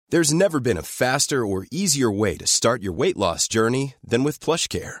There's never been a faster or easier way to start your weight loss journey than with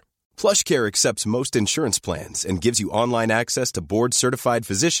PlushCare. PlushCare accepts most insurance plans and gives you online access to board-certified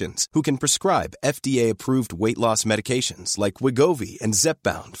physicians who can prescribe FDA-approved weight loss medications like Wegovy and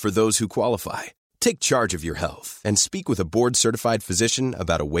Zepbound for those who qualify. Take charge of your health and speak with a board-certified physician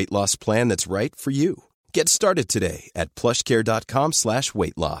about a weight loss plan that's right for you. Get started today at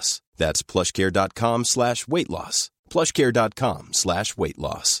plushcare.com/weight loss. That's plushcare.com/weight loss. plushcare.com/weight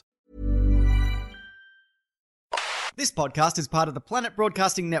loss. This podcast is part of the Planet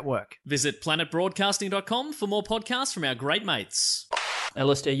Broadcasting Network. Visit planetbroadcasting.com for more podcasts from our great mates.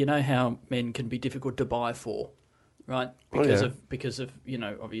 Alistair, you know how men can be difficult to buy for, right? Because of you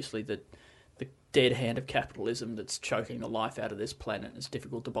know, obviously the dead hand of capitalism that's choking the life out of this planet. It's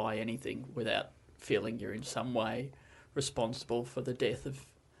difficult to buy anything without feeling you're in some way responsible for the death of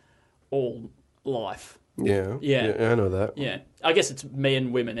all life. Yeah, I know that. Yeah, I guess it's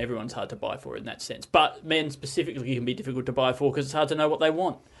men, women, everyone's hard to buy for in that sense. But men specifically can be difficult to buy for because it's hard to know what they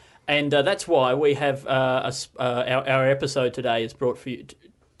want. And that's why we have our episode today is brought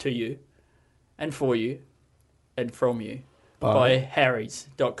to you and for you and from you by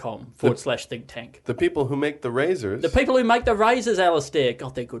harrys.com/think tank. The people who make the razors. The people who make the razors, Alistair.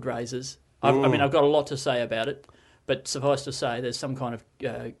 God, they're good razors. I mean, I've got a lot to say about it. But suffice to say, there's some kind of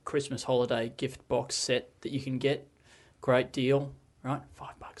Christmas holiday gift box set that you can get. Great deal, right?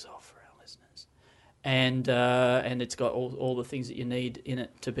 $5 off for our listeners, and it's got all the things that you need in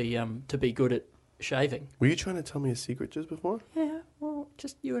it to be good at shaving. Were you trying to tell me a secret just before? Yeah, well,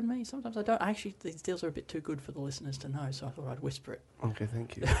 just you and me. Sometimes I don't. Actually, these deals are a bit too good for the listeners to know, so I thought I'd whisper it. Okay,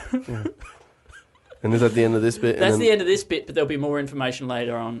 thank you. Yeah. And is that the end of this bit? That's the end of this bit, but there'll be more information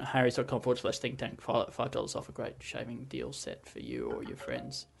later on harrys.com/think tank. $5 off a great shaving deal set for you or your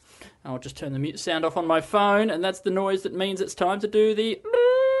friends. And I'll just turn the mute sound off on my phone, and that's the noise that means it's time to do the...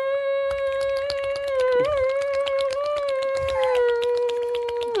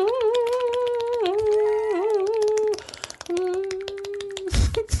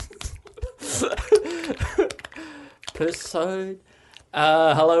 episode.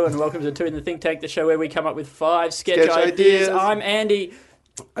 Hello and welcome to Two in the Think Tank, the show where we come up with 5 sketch ideas. I'm Andy.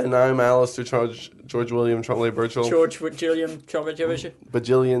 And I'm Alistair George William Trombley Birchall. Gilliam Trombley Birchall.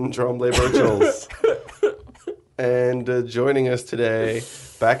 Bajillion Trombley Birchalls. And joining us today,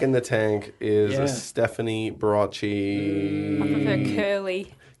 back in the tank, is Stephanie Brocci. I prefer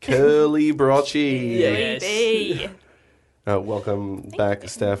curly. Curly Brocci. Yes. Welcome back,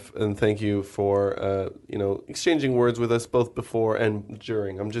 Steph, and thank you for exchanging words with us both before and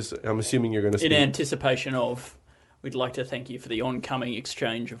during. I'm assuming you're going to speak. In anticipation of, we'd like to thank you for the oncoming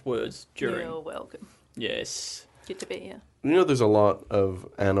exchange of words during. You're welcome. Yes. Good to be here. You know, there's a lot of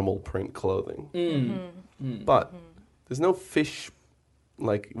animal print clothing, but there's no fish.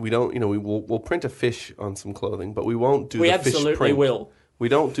 Like we'll print a fish on some clothing, but we won't do. We the fish print. absolutely will. We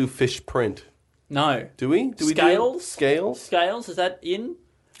don't do fish print. No. Do we? Do we Scales? do scales? Scales, is that in?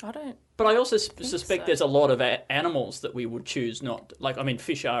 I don't. But I also suspect so. there's a lot of animals that we would choose not...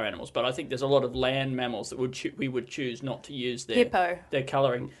 fish are animals, but I think there's a lot of land mammals that we would choose not to use their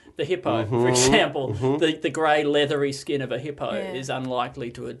colouring. The hippo, for example, the grey leathery skin of a hippo is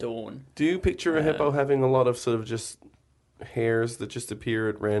unlikely to adorn. Do you picture a hippo having a lot of sort of just hairs that just appear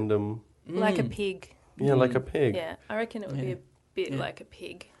at random... Like a pig. Yeah, like a pig. Yeah, I reckon it would be a bit like a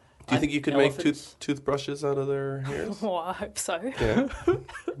pig. Do you think you could make toothbrushes out of their hairs? Oh, I hope so. Yeah.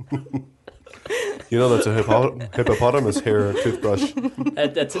 You know that's a hippopotamus hair toothbrush.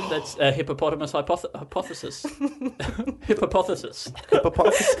 That's a hippopotamus hypothesis. Hippopothesis. I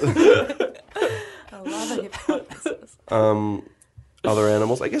love a hippopotamus. Other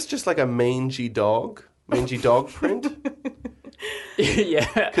animals, I guess, just like a mangy dog print.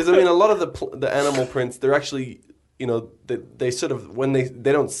 Yeah. Because I mean, a lot of the animal prints, they're actually. You know, they sort of, when they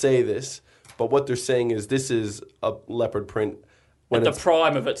don't say this, but what they're saying is this is a leopard print. At the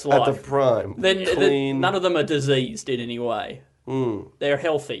prime of its life. At the prime. Then none of them are diseased in any way. They're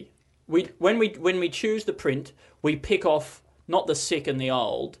healthy. When we choose the print, we pick off not the sick and the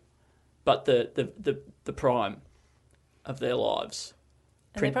old, but the prime of their lives.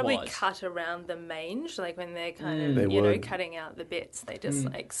 And they probably cut around the mange, like when they're kind of, cutting out the bits. They just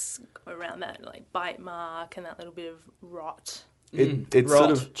go around that bite mark and that little bit of rot. It's rot,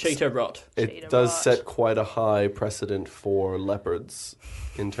 sort of cheetah rot. It does set quite a high precedent for leopards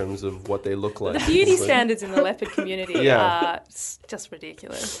in terms of what they look like. The beauty standards in the leopard community are just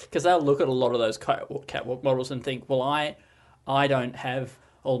ridiculous. Because they'll look at a lot of those catwalk models and think, well, I don't have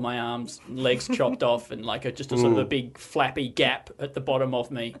all my arms and legs chopped off and just a sort of a big flappy gap at the bottom of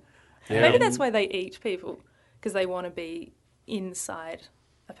me. Yeah. Maybe that's why they eat people, because they want to be inside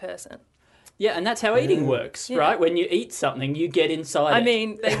a person. Yeah, and that's how eating works, right? When you eat something, you get inside I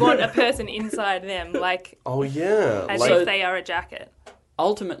mean, they want a person inside them, like Oh yeah. as Like, if they are a jacket.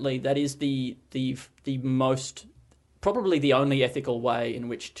 ultimately, that is the most, probably the only ethical way in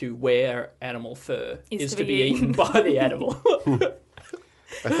which to wear animal fur is to be eaten by the animal.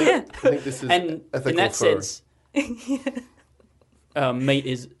 I think this is And ethical in that fur. sense,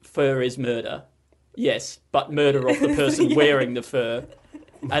 fur is murder. Yes, but murder of the person wearing the fur.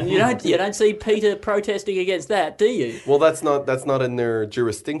 And you don't see Peter protesting against that, do you? Well, that's not in their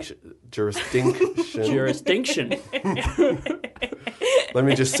jurisdiction. Jurisdiction. Let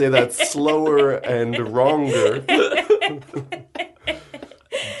me just say that slower and wronger.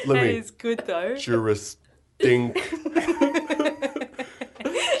 That is good, though. Jurisdiction.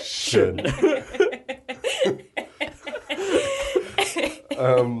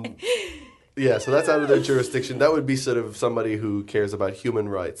 Yeah, so that's out of their jurisdiction. That would be sort of somebody who cares about human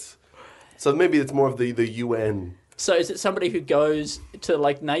rights. So maybe it's more of the UN. So is it somebody who goes to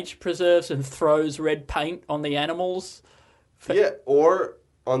like nature preserves and throws red paint on the animals? Yeah, or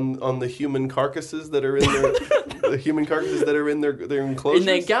on the human carcasses that are in their the human carcasses that are in their enclosures. In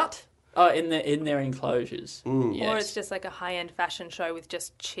their gut? Oh, in their enclosures. Yes. Or it's just like a high-end fashion show with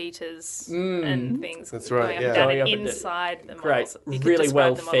just cheetahs and things. That's right, Going yeah. up and Going down up and and inside the Great, models. You could really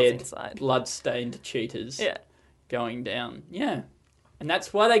describe the models well-fed, inside. blood-stained cheetahs Yeah. going down. Yeah. And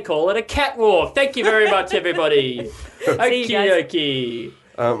that's why they call it a catwalk. Thank you very much, everybody. Okie dokie.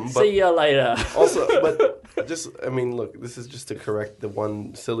 But See you later. also, but look, this is just to correct the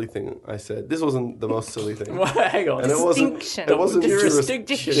one silly thing I said. This wasn't the most silly thing. Well, hang on. And it wasn't Jurisdiction.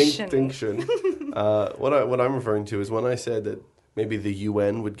 jurisdiction. What I'm referring to is when I said that maybe the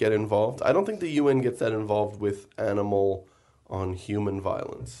UN would get involved. I don't think the UN gets that involved with animal on human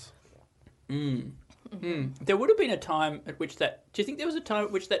violence. There would have been a time at which that... Do you think there was a time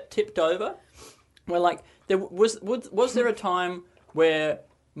at which that tipped over? Where, like, was there a time where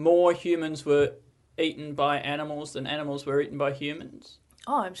more humans were eaten by animals than animals were eaten by humans?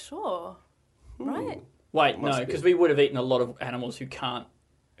 Oh, I'm sure. Right? Wait, Must no, be. because we would have eaten a lot of animals who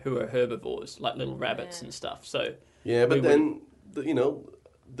are herbivores, like little rabbits and stuff. So Yeah, but we then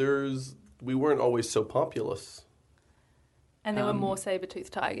we weren't always so populous. And there were more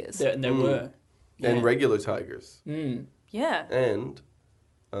saber-toothed tigers. there were. And regular tigers. Yeah. And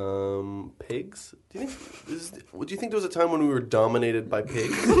pigs. Do you think there was a time when we were dominated by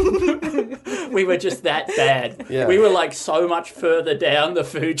pigs? We were just that bad. Yeah. We were like so much further down the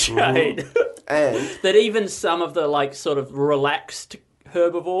food chain And that even some of the like sort of relaxed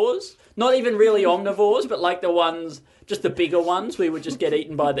herbivores, not even really omnivores, but like the ones, just the bigger ones, we would just get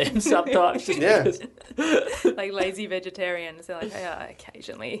eaten by them sometimes. Just Yeah. because- Like lazy vegetarians. They're like, I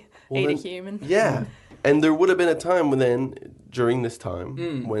occasionally eat a human. Yeah. And there would have been a time during this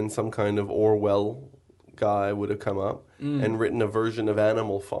time, when some kind of Orwell guy would have come up and written a version of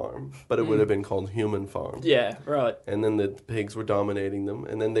Animal Farm, but it would have been called Human Farm. yeah, right. And then the pigs were dominating them,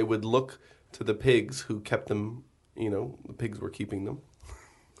 and then they would look to the pigs who kept them, the pigs were keeping them.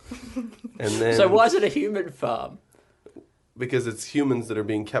 And then So why is it a human farm? because it's humans that are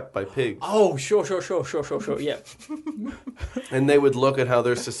being kept by pigs. Oh, sure, yeah. And they would look at how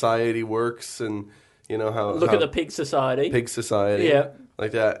their society works and how Look at the pig society. pig society. Yeah.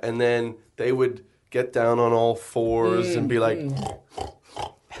 Like that. And then they would get down on all fours and be like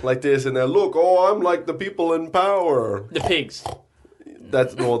this, and they're I'm like the people in power. The pigs.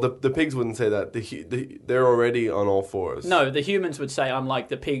 The pigs wouldn't say that. They're already on all fours. No, the humans would say, I'm like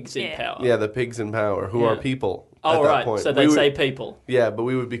the pigs in power. Yeah, the pigs in power, who are people Oh, at that right. point. So they'd say people. Yeah, but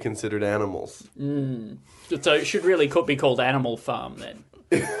we would be considered animals. So it should really be called Animal Farm then.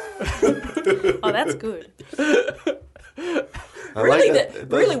 Oh, that's good. I like that.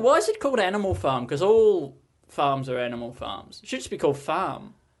 Really, why is it called Animal Farm? Because all farms are animal farms. It should just be called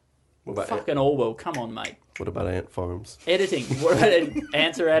Farm. What about Fucking Orwell, come on, mate. What about ant farms? Editing. What about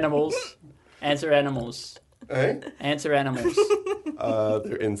ants are animals? Ants are animals. Eh? Ants are animals.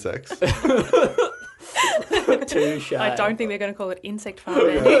 They're insects. Touche. I don't think they're going to call it insect farm.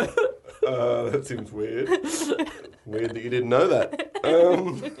 Andy. That seems weird. Weird that you didn't know that.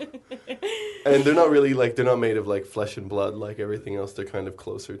 And they're not really they're not made of flesh and blood like everything else. They're kind of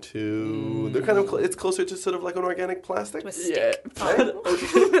closer to. They're kind of. It's closer to sort of like an organic plastic. To a stick. Right? I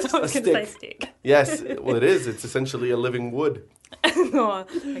was going to say stick. Yes, well, it is. It's essentially a living wood. Oh,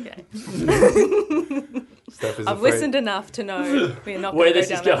 okay. Steph is I've afraid. listened enough to know we're not Where going to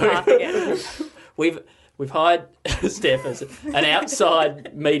this go is down that going. path again. We've hired Steph as an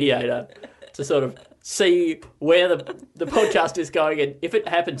outside mediator to sort of see where the podcast is going, and if it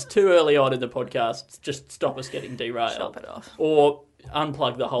happens too early on in the podcast, just stop us getting derailed. Chop it off. Or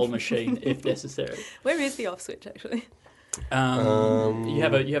unplug the whole machine if necessary. Where is the off switch, actually? You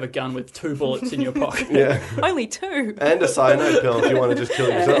have a gun with 2 bullets in your pocket. Yeah. Only 2. And a cyanide pill if you want to just kill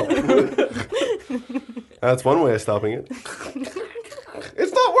yourself. That's one way of stopping it.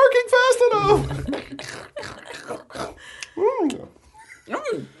 It's not working fast enough.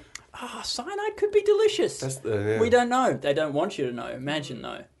 Cyanide could be delicious. We don't know. They don't want you to know. Imagine,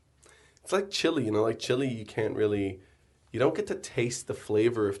 though. It's like chili, like chili you can't really... You don't get to taste the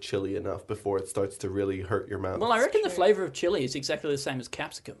flavor of chili enough before it starts to really hurt your mouth. Well, I reckon the flavour of chili is exactly the same as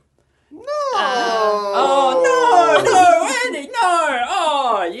capsicum. No! Andy, no!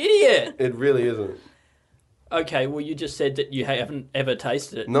 Oh, you idiot! It really isn't. Okay, well, you just said that you haven't ever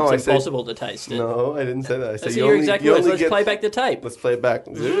tasted it. No, it's impossible to taste it. No, I didn't say that. I said That's your exact words. Let's play back the tape. Let's play it back.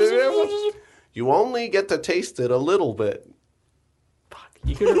 You only get to taste it a little bit. Fuck,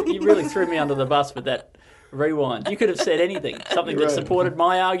 you really threw me under the bus with that rewind. You could have said anything. Something that supported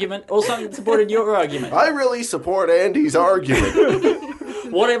my argument or something that supported your argument. I really support Andy's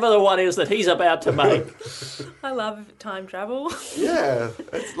argument. Whatever the one is that he's about to make. I love time travel. Yeah,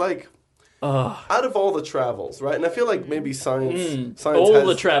 it's like... out of all the travels, right? And I feel like maybe science all has,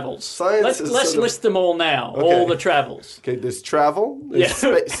 the travels. Science let's list them all now. Okay. All the travels. Okay, there's travel. There's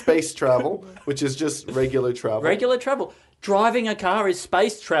space travel, which is just regular travel. Regular travel. Driving a car is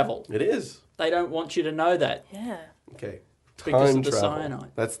space travel. It is. They don't want you to know that. Yeah. Okay. Because Time of the travel.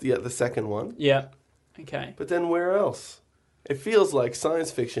 cyanide. That's the second one. Yeah. Okay. But then where else? It feels like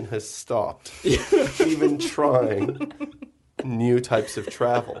science fiction has stopped even trying new types of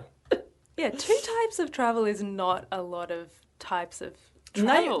travel. Yeah, 2 types of travel is not a lot of types of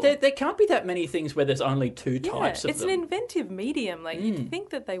travel. No, there can't be that many things where there's only 2 types of it's them. an inventive medium. Like, you'd think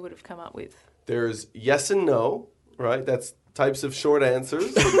that they would have come up with. There's yes and no, right? That's types of short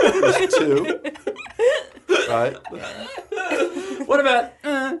answers. There's 2. Right? What about...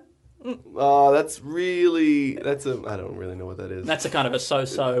 I don't really know what that is. That's a kind of a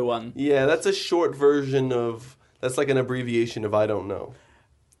so-so one. Yeah, that's a short version of... That's like an abbreviation of I don't know.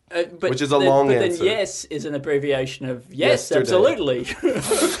 Which is a long answer. But then yes is an abbreviation of yes, Yesterday. Absolutely.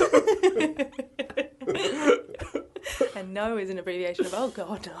 And no is an abbreviation of, oh,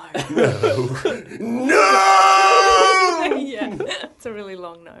 God, no. No! Yeah, it's a really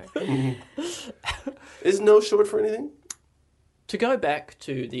long no. Is no short for anything? To go back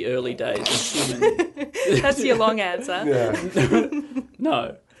to the early days of human... That's your long answer. Yeah.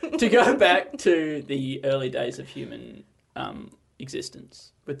 No. To go back to the early days of human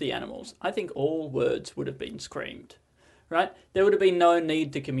existence with the animals, I think all words would have been screamed, right? There would have been no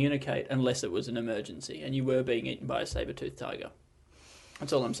need to communicate unless it was an emergency and you were being eaten by a saber-toothed tiger.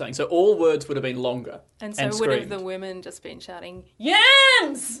 That's all I'm saying. So all words would have been longer. And so would have the women just been shouting,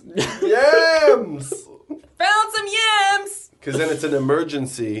 Yams! Yams! Found some yams! Because then it's an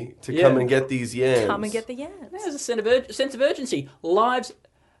emergency to come and get these yams. Come and get the yams. There's a sense of urgency. Lives...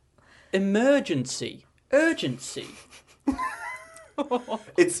 Emergency. Urgency.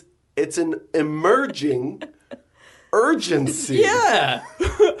 It's an emerging urgency. Yeah.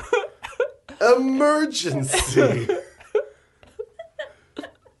 Emergency.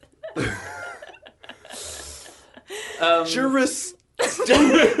 Jurisdiction.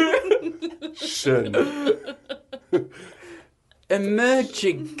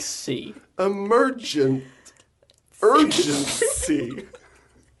 Emergency. Emergent. Urgency.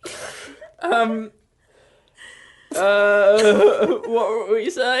 What were we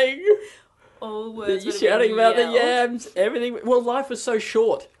saying? All words. You're shouting about the yams, everything. Well, life was so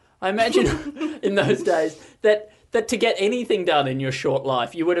short. I imagine in those days that to get anything done in your short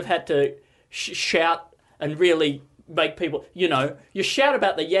life, you would have had to shout and really make people, you shout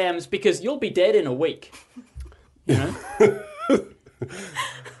about the yams because you'll be dead in a week.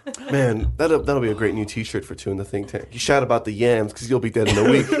 Man, that'll be a great new T-shirt for Two in the Think Tank. You shout about the yams because you'll be dead in a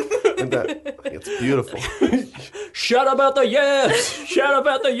week. It's beautiful. Shout about the yams! Shout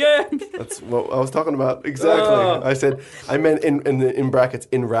about the yams! That's what I was talking about. Exactly. I meant in brackets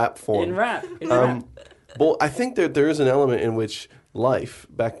in rap form. In rap. Well, I think there is an element in which life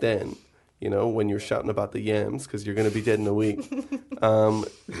back then, when you're shouting about the yams because you're going to be dead in a week.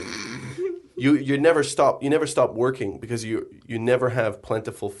 You never stop working because you never have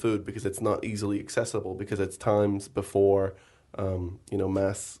plentiful food because it's not easily accessible because it's times before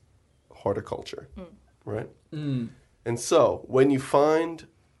mass horticulture, right? Mm. And so when you find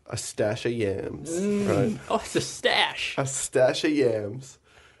a stash of yams, right? Oh, it's a stash. A stash of yams,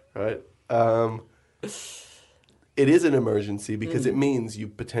 right? It is an emergency because it means you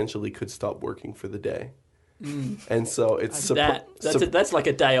potentially could stop working for the day. And so it's that's like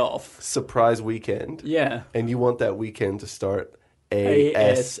a day off. Surprise weekend. Yeah. And you want that weekend to start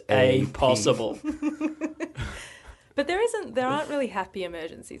ASA possible. But there aren't really happy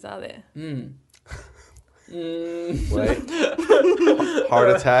emergencies, are there? Wait. Heart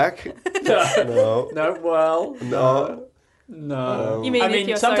attack? No. No, well... No. No. You mean if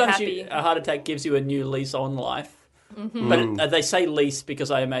you're so sometimes happy? a heart attack gives you a new lease on life. Mm-hmm. But they say lease because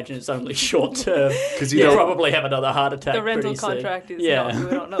I imagine it's only short term. Because you you'll don't- probably have another heart attack. The rental pretty soon. contract is Yeah. not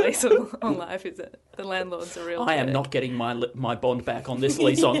good on a lease on life, is it? The landlord's a real I am jerk. not getting my bond back on this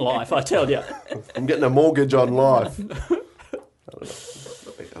lease on life, I tell you. I'm getting a mortgage on life. I don't know.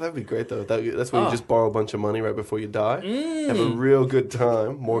 That'd be great, though. That's where you just borrow a bunch of money right before you die. Have a real good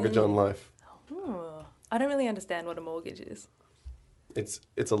time. Mortgage on life. Oh, I don't really understand what a mortgage is. It's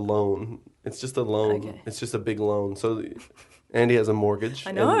a loan. It's just a loan. Okay. It's just a big loan. So Andy has a mortgage.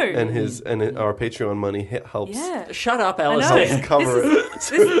 I know. And our Patreon money helps. Yeah. Shut up, I know. Alistair. Helps cover it.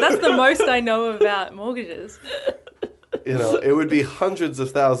 That's the most I know about mortgages. You know, it would be hundreds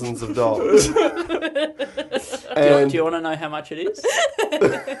of thousands of dollars. Do you want to know how much it is?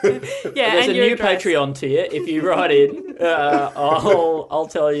 Yeah, There's and a your new address. Patreon tier. If you write in, I'll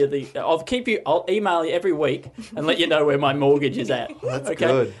tell you I'll email you every week and let you know where my mortgage is at. That's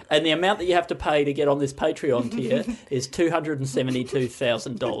good. And the amount that you have to pay to get on this Patreon tier is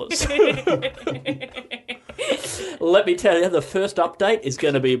 $272,000. Let me tell you, the first update is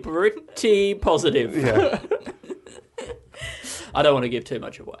going to be pretty positive. Yeah. I don't want to give too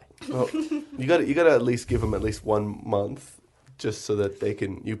much away. Well, you got to at least give them at least 1 month, just so that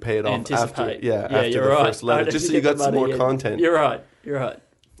you pay it off Anticipate. after. After you're the right. first letter, just so you got some more content. You're right.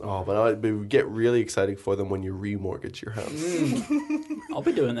 Oh, but we get really excited for them when you remortgage your house. I'll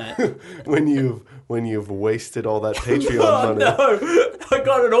be doing that. when you've wasted all that Patreon money. No, I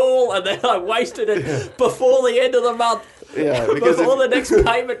got it all and then I wasted it before the end of the month. Yeah, because before the next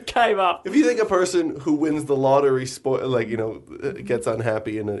payment came up. if you think a person who wins the lottery gets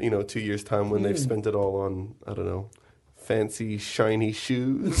unhappy in 2 years' time when they've spent it all on, I don't know, fancy shiny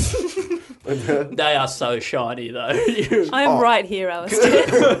shoes. They are so shiny though. I'm right here,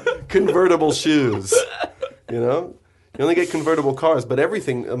 Alistair. Convertible shoes. You only get convertible cars, but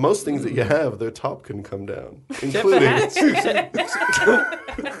most things that you have, their top can come down, including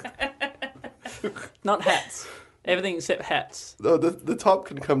Not hats. Everything except hats. no, the top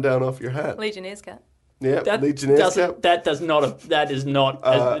can come down off your hat. Legionnaires' cap. Yeah, That Legionnaires cap. That is not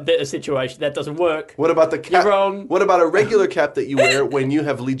a situation. That doesn't work. What about the cap? You're wrong. What about a regular cap that you wear when you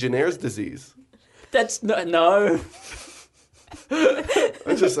have Legionnaire's disease? That's no.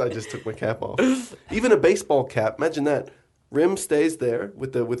 I just took my cap off. Even a baseball cap, imagine that. Rim stays there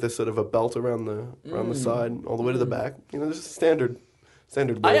with the sort of a belt around the side all the way to the back. Just a standard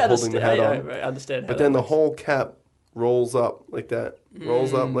way of holding the hat on. I understand. But then the whole cap rolls up like that.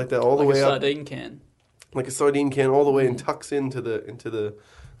 Rolls up like that all the like way a up. sardine can. Like a sardine can all the way and tucks into the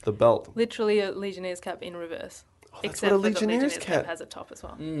belt. Literally a Legionnaires' cap in reverse. that's Except what a that the Legionnaires' Legionnaires' cap- cap has a top as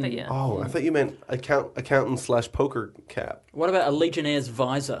well. But yeah. Oh, I thought you meant accountant/poker cap. What about a Legionnaire's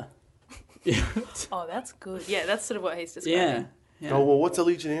visor? Oh, that's good. Yeah, that's sort of what he's describing. Yeah. Oh, well, what's a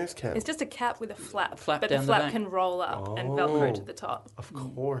Legionnaire's cap? It's just a cap with a flap, Flap but down the the flap back. can roll up and Velcro to the top. Of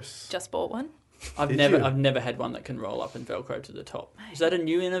course. Just bought one. I've Did never you? had one that can roll up and Velcro to the top. Is that a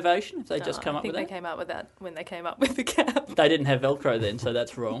new innovation? Have they just come I up think with they that? came up with that when they came up with the cap. They didn't have Velcro then, so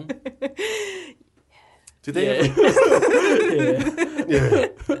that's wrong. Do they? Yeah. Yeah.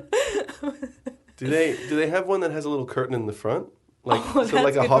 Do they have one that has a little curtain in the front, like that's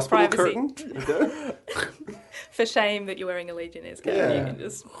like a good for hospital privacy. curtain? Like that? For shame that you're wearing a Legionnaire's cap. Yeah. You can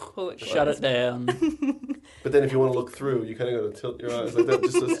just pull it Shut it down But then if you want to look through, you kind of got to tilt your eyes like that,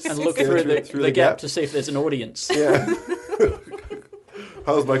 just to and look stare through the gap to see if there's an audience. Yeah.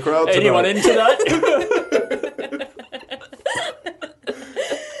 How's my crowd tonight? Anyone into that?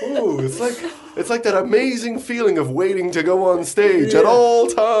 Ooh, it's like that amazing feeling of waiting to go on stage at all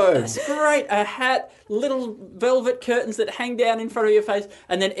times. It's great. A hat, little velvet curtains that hang down in front of your face,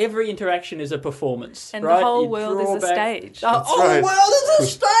 and then every interaction is a performance. And right? the whole You world draw is a back. stage. The That's whole right. world is a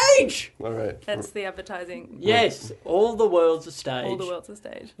stage! All right. That's the advertising. Yes, all the world's a stage. All the world's a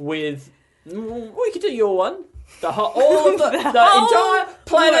stage. With, we could do your one. All of the entire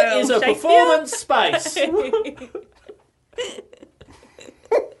planet world, is a Shakespeare. performance space.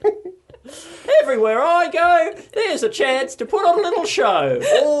 Everywhere I go, there's a chance to put on a little show.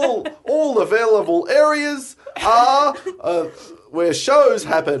 All available areas are where shows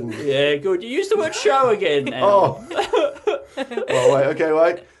happen. Yeah, good. You used the word show again now. Oh. Well, wait. Okay,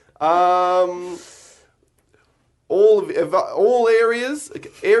 wait. All areas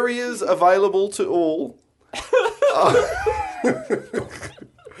available to all.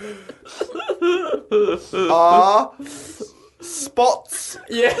 Are spots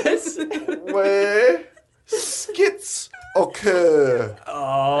Yes. where skits occur.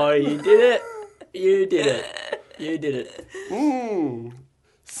 Oh, you did it. You did it. You did it.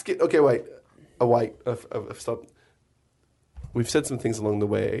 Okay, wait. I've stopped. We've said some things along the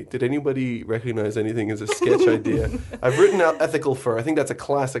way. Did anybody recognize anything as a sketch idea? I've written out ethical fur. I think that's a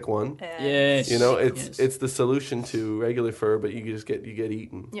classic one. Yes. You know, it's the solution to regular fur, but you get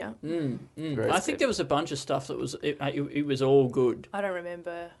eaten. Yeah. Right. I think there was a bunch of stuff that was it was all good, I don't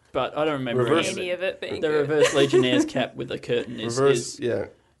remember but I don't remember any of it being The good. reverse Legionnaire's cap with the curtain is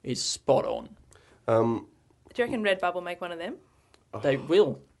spot on. Do you reckon Redbubble make one of them? They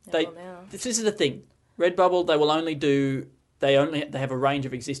will. This is the thing. Redbubble, they have a range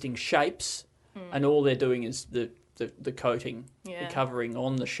of existing shapes, and all they're doing is the coating, the covering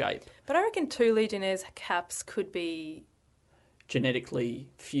on the shape. But I reckon 2 Legionnaires caps could be Genetically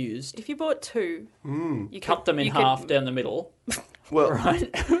fused. If you bought 2, you cut them in half down the middle. Well, right?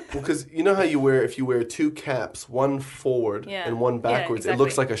 Because you know how if you wear 2 caps, one forward and one backwards, exactly. It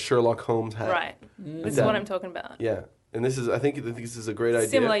looks like a Sherlock Holmes hat. Right. This is what I'm talking about. Yeah, and I think this is a great idea.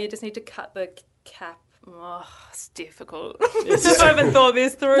 Similar, you just need to cut the cap. Oh, it's difficult. I haven't thought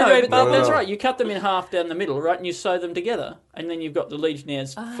this through. No, that's right. You cut them in half down the middle, right, and you sew them together, and then you've got the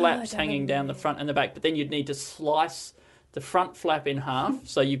Legionnaire's flaps hanging down the front and the back. But then you'd need to slice the front flap in half,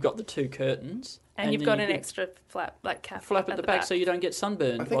 so you've got the 2 curtains. And you've got an extra flap, like cap. Flap at the back so you don't get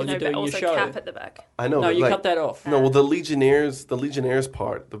sunburned while you're doing your show. Also cap at the back. I know. No, you cut that off. No, well, the Legionnaires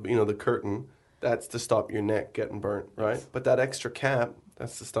part, the curtain, that's to stop your neck getting burnt, right? But that extra cap,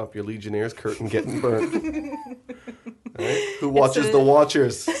 that's to stop your Legionnaire's curtain getting burnt. Right? Who watches the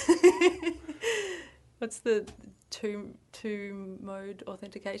Watchers? What's the two-mode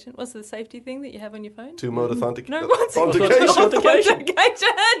authentication? What's the safety thing that you have on your phone? 2-mode authentication. No, what's authentication?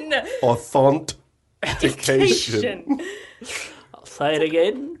 Authentication. I'll say it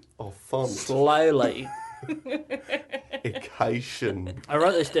again. Slowly. Occasion. I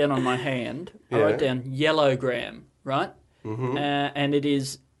wrote this down on my hand. I wrote down yellowgram, right? Mm-hmm. And it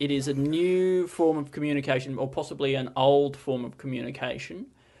is a new form of communication, or possibly an old form of communication,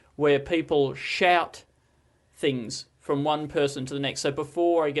 where people shout things from one person to the next. So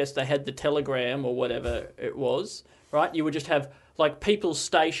before, I guess, they had the telegram or whatever it was, right? You would just have like people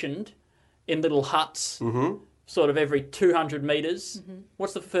stationed in little huts, sort of every 200 metres. Mm-hmm.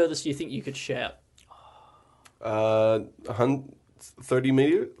 What's the furthest you think you could shout? 30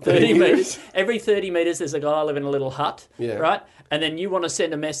 metres? 30 metres. Every 30 metres there's a guy living in a little hut, right? And then you want to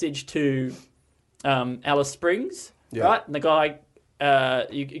send a message to Alice Springs, right? And the guy,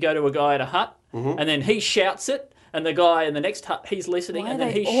 you go to a guy at a hut, and then he shouts it, and the guy in the next hut, he's listening, and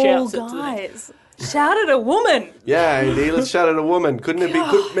then he shouts it to the next. Shout at a woman. Yeah, indeed. Let's shout at a woman. Couldn't it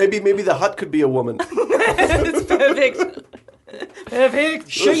be? Maybe the hut could be a woman. It's perfect. Perfect.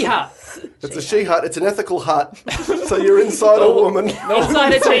 She-hut. It's a she-hut. It's an ethical hut. So you're inside a woman.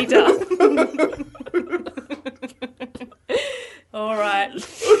 Inside a cheetah. All right.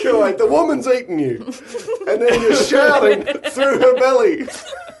 Okay, wait. The woman's eating you. And then you're shouting through her belly.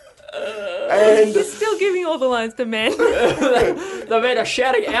 And you're still giving all the lines to men. The men are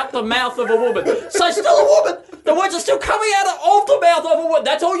shouting out the mouth of a woman. So still a woman. The words are still coming out of the mouth of a woman.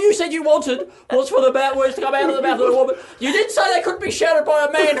 That's all you said you wanted, was for the words to come out of the mouth of a woman. You didn't say they couldn't be shouted by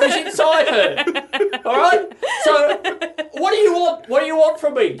a man who's inside her. All right? So what do you want? What do you want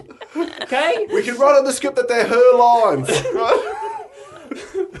from me? Okay? We can write on the script that they're her lines. Right?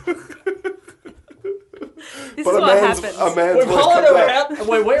 This is what happens. We've hollowed her out, and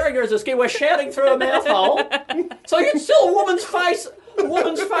we're wearing her as a skin. We're shouting through a mouth hole. So you can still a woman's face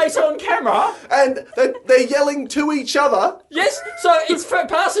on camera. And they're yelling to each other. Yes, so it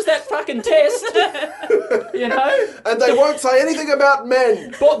passes that fucking test. You know? And they won't say anything about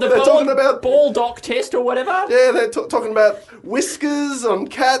men. They're talking about ball dock test or whatever. Yeah, they're talking about whiskers on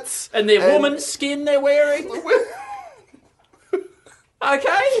cats. And their woman's skin they're wearing.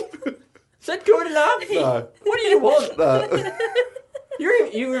 Okay? Is that good enough? No. What do you want? No.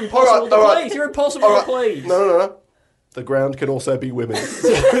 You're impossible to please. You're impossible to please. No. The ground can also be women.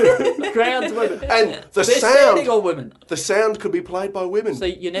 Ground's women. And the They're sound. standing or women. The sound could be played by women. So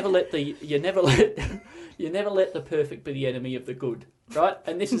you never let the perfect be the enemy of the good, right?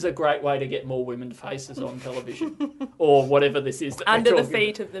 And this is a great way to get more women's faces on television, or whatever this is. Under the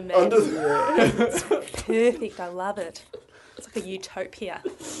feet of the men. It's perfect. I love it. It's like a utopia.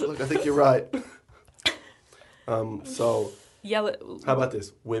 Look, I think you're right. So, yell it. How about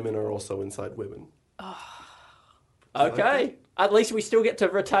this? Women are also inside women. Okay. at least we still get to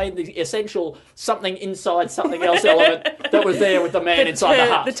retain the essential something inside something else element that was there with the man inside the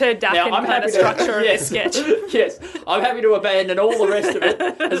hut. The turducken kind of structure of this sketch. Yes, I'm happy to abandon all the rest of it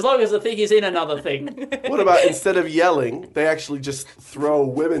as long as the thing is in another thing. What about instead of yelling, they actually just throw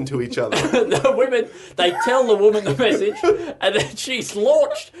women to each other? The women, they tell the woman the message, and then she's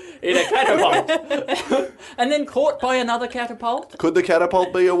launched in a catapult, and then caught by another catapult. Could the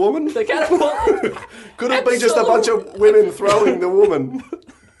catapult be a woman? The catapult. Could it be just a bunch of women throwing the woman?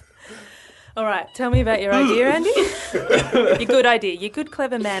 All right, tell me about your idea, Andy. Your good idea. Your good,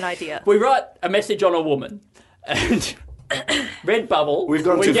 clever man idea. We write a message on a woman, and Redbubble. We've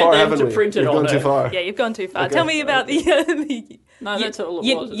gone we too get far, them haven't to we? print it We've on gone too her. far. Yeah, you've gone too far. Okay. Tell me about the No, that's all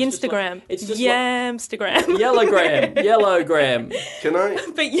it was. It's just Instagram. like- it's just Yamstagram. Yellowgram. Can I?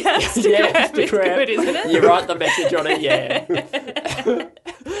 But Yamstagram is good, isn't it? You write the message on a yam.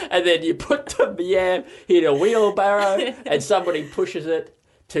 And then you put the yam in a wheelbarrow and somebody pushes it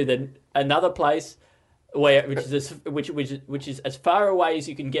to another place which is as far away as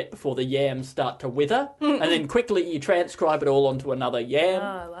you can get before the yams start to wither, and then quickly you transcribe it all onto another yam,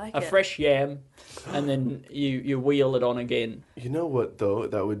 I like a it. fresh yam, and then you wheel it on again. You know what, though?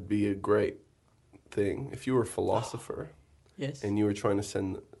 That would be a great thing. If you were a philosopher Yes. and you were trying to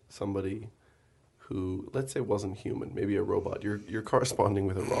send somebody who, let's say, wasn't human, maybe a robot. You're corresponding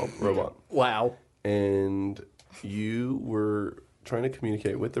with a robot. Wow. And you were trying to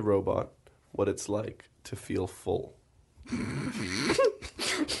communicate with the robot what it's like to feel full.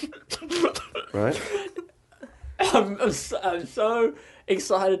 Right? I'm so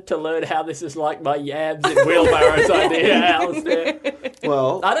excited to learn how this is like my yams and wheelbarrows idea, Alistair.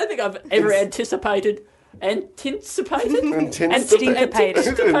 Well, I don't think I've ever anticipated.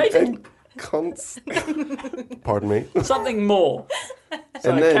 Pardon me. Something more.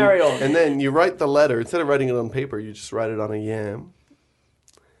 So And then, carry on. and then you write the letter. Instead of writing it on paper, you just write it on a yam.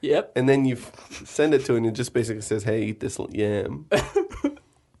 Yep. And then you send it to it and it just basically says, hey, eat this yam.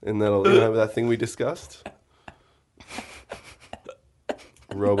 And that'll have that thing we discussed.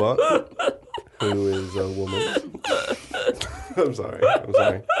 Robot, who is a woman. I'm sorry.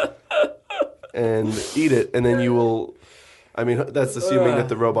 And eat it, and then you will... I mean, that's assuming that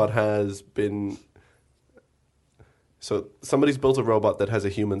the robot has been... So somebody's built a robot that has a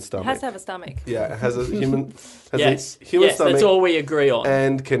human stomach. It has to have a stomach. Yeah, it has a human... Yes, stomach. that's all we agree on.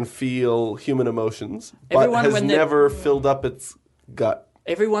 And can feel human emotions, but Everyone, has when they're- never filled up its gut.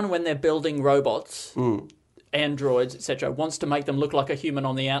 Everyone, when they're building robots, androids, etc., wants to make them look like a human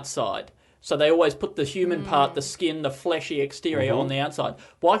on the outside. So they always put the human part, the skin, the fleshy exterior on the outside.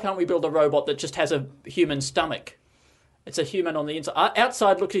 Why can't we build a robot that just has a human stomach? It's a human on the inside.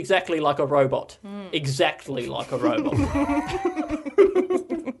 Outside looks exactly like a robot. Exactly like a robot.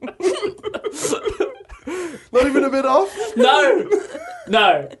 Not even a bit off?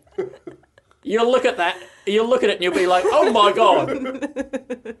 No. You'll look at that. You'll look at it and you'll be like, oh my God.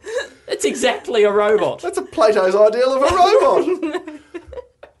 It's exactly a robot. That's a Plato's ideal of a robot.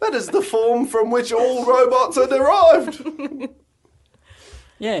 That is the form from which all robots are derived.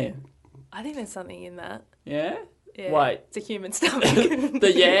 Yeah. I think there's something in that. Yeah? Yeah. Wait. It's a human stomach.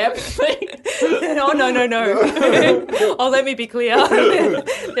 The yam thing? Oh, no. Oh, let me be clear.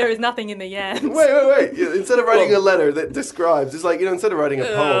 There is nothing in the yams. Wait. Instead of writing a letter that describes, it's like, instead of writing a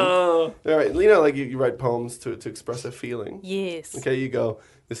poem, Oh. all right, like you write poems to express a feeling. Yes. Okay, you go,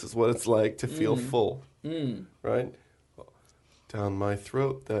 this is what it's like to feel full. Right? Down my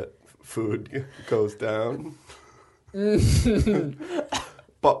throat, that food goes down.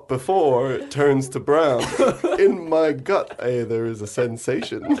 But before it turns to brown, in my gut, there is a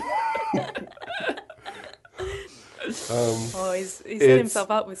sensation. He's set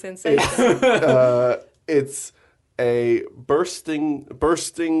himself up with sensation. It's a bursting,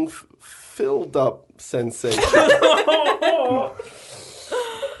 filled up sensation.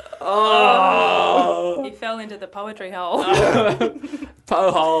 He fell into the poetry hole.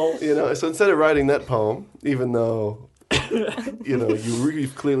 Poe hole. So instead of writing that poem, even though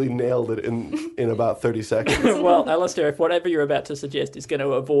you've clearly nailed it in about 30 seconds. Well, Alistair, if whatever you're about to suggest is going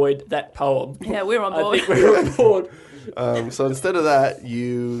to avoid that poem, Yeah, we're on I board. think we're on board. So instead of that,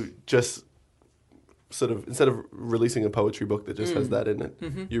 you just instead of releasing a poetry book that just has that in it,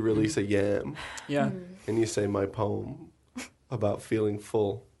 you release a yam Yeah. and you say, my poem about feeling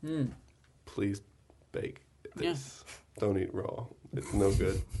full. Please bake this. Don't eat raw. It's no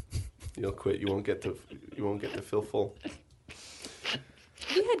good. You'll quit. You won't get to feel full.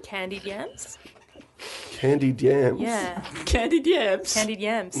 Have you had candied yams? Candied yams? Yeah. Candied yams. Candied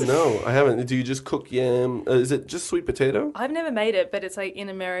yams. No, I haven't. Do you just cook yam? Is it just sweet potato? I've never made it, but it's like in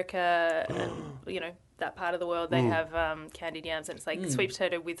America, that part of the world, they have candied yams, and it's like sweet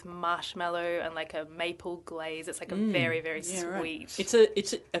potato with marshmallow and like a maple glaze. It's like a very, very sweet. Right.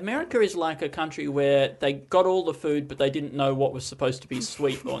 It's America is like a country where they got all the food, but they didn't know what was supposed to be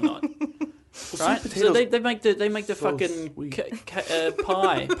sweet or not. Right? So they make the so fucking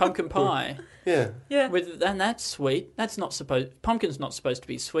pie, pumpkin pie. Yeah. And that's sweet. Pumpkin's not supposed to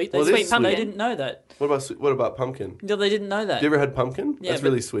be sweet. Well, They didn't know that. What about pumpkin? No, they didn't know that. Have you ever had pumpkin? Yeah, That's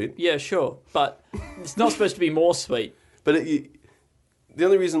really sweet. Yeah, sure, but it's not supposed to be more sweet. But the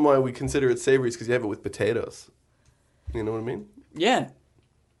only reason why we consider it savory is because you have it with potatoes. You know what I mean? Yeah,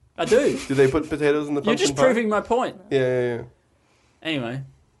 I do. Do they put potatoes in the pumpkin You're just pie? proving my point. Yeah. Anyway.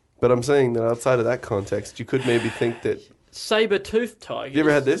 But I'm saying that outside of that context, you could maybe think that... Saber-toothed tiger. You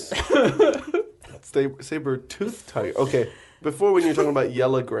ever had this? Saber-toothed tiger. Okay, before when you were talking about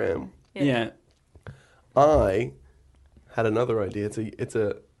yellogram, Yeah. I had another idea. It's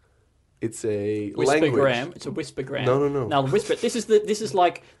a language. Whispergram. It's a whispergram. No. Now whisper. This is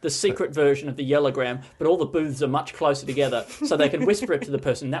like the secret version of the yellogram, but all the booths are much closer together, so they can whisper it to the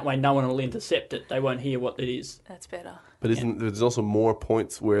person. That way, no one will intercept it. They won't hear what it is. That's better. But there's also more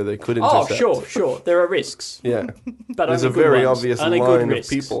points where they could intercept? Oh, sure. There are risks. Yeah. But there's only a very good ones. obvious Only line good of risks.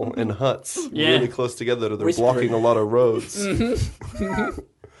 people in huts Yeah. really close together that they're Whispering. blocking a lot of roads.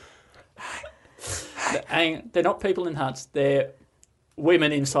 They're not people in huts. They're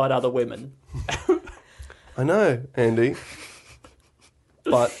women inside other women. I know, Andy.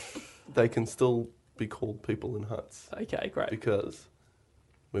 But they can still be called people in huts Okay, great. because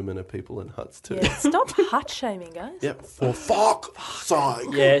women are people in huts too. Yeah, stop hut shaming, guys. Yep. For fuck's sake.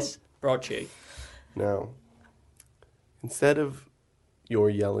 Yes, brought you. Now, instead of your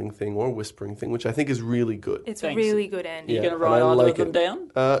yelling thing or whispering thing, which I think is really good. It's Thanks. really good, Andy. You Yeah, going to write and I either like of them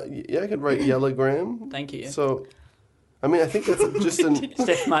it. down? Yeah, I could write yellogram. Thank you. So, I mean, I think that's just an...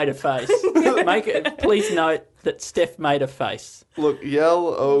 Steph made a face. Please note that Steph made a face. Look,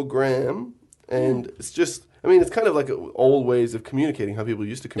 yellogram, and it's just... I mean, it's kind of like old ways of communicating, how people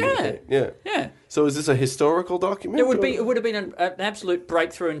used to communicate. Yeah. So is this a historical document? It would have been an absolute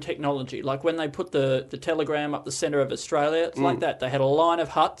breakthrough in technology. Like when they put the telegram up the centre of Australia, it's like that. They had a line of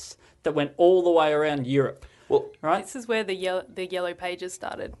huts that went all the way around Europe. Well, right? This is where the yellow pages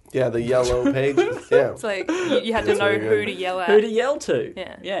started. Yeah, the yellow pages. Yeah. It's like you had to know who to yell at. Who to yell to.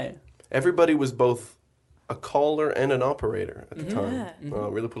 Yeah. Everybody was both a caller and an operator at the time.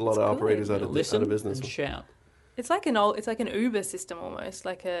 Really put a lot of operators out of Listen business. and shout. It's like an Uber system almost,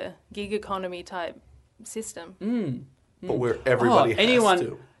 like a gig economy type system. But where everybody has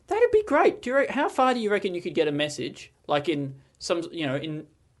to. That'd be great. How far do you reckon you could get a message, like in in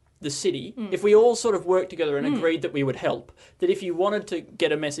the city, if we all sort of worked together and agreed that we would help, that if you wanted to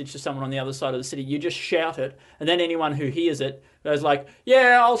get a message to someone on the other side of the city, you just shout it, and then anyone who hears it goes like,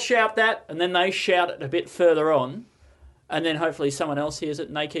 yeah, I'll shout that, and then they shout it a bit further on, and then hopefully someone else hears it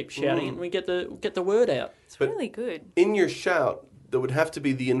and they keep shouting and we get the word out. It's really good. In your shout, there would have to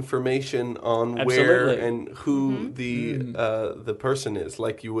be the information on Absolutely. where and who the person is,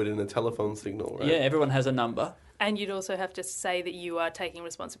 like you would in a telephone signal, right? Yeah, everyone has a number. And you'd also have to say that you are taking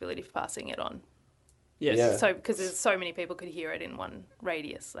responsibility for passing it on. Yes. Yeah. So because there's so many people could hear it in one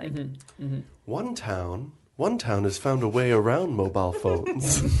radius. Like One town has found a way around mobile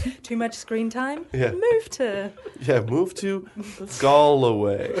phones. too much screen time. Yeah. Move to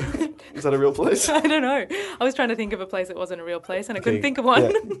Galway. Is that a real place? I don't know. I was trying to think of a place that wasn't a real place, and I couldn't think of one.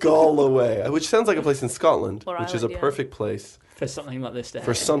 Yeah, Galway, which sounds like a place in Scotland, Or which is a Ireland, yeah. perfect place For something like this to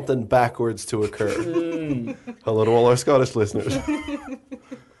for happen. something backwards to occur. Hello to all our Scottish listeners.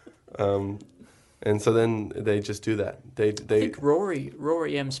 And so then they just do that. I think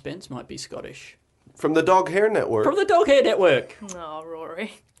Rory M. Spence might be Scottish. From the Dog Hair Network. From the Dog Hair Network. Oh,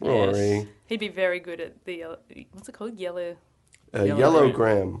 Rory. Rory. He'd be very good at the, what's it called? Yellow.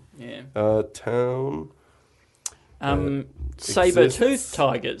 Yellowgram. Yeah. Town. Saber-toothed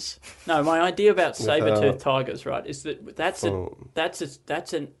tigers. No, my idea about saber-toothed tigers, right, is that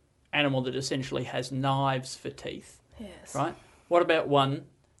that's an animal that essentially has knives for teeth. Yes. Right? What about one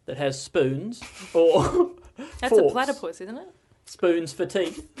that has spoons or That's forks? a platypus, isn't it? Spoons for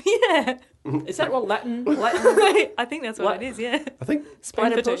teeth. Yeah. Is that what Latin? I think that's what it is, yeah. I think,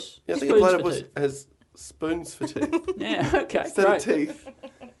 Spoon for Platypus? tooth. I think a Spoons for platypus teeth. has spoons for teeth. Yeah, okay, Instead great. of teeth,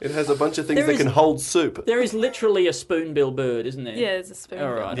 it has a bunch of things There that is- can hold soup. There is literally a spoonbill bird, isn't there? Yeah, there's a spoon.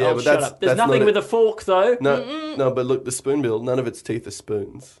 All right, Yeah, I'll but shut that's- up. There's that's nothing not with a fork, though. No, but look, the spoonbill, none of its teeth are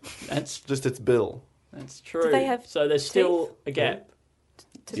spoons. That's Just its bill. true. they have so there's still a gap.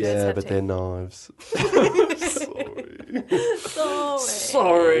 Yeah, but they're knives.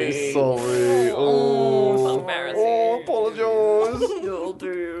 Sorry. Oh, embarrassing. Oh, apologise. You'll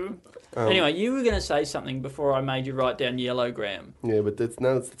do. Anyway, you were going to say something before I made you write down Yellowgram. Yeah, but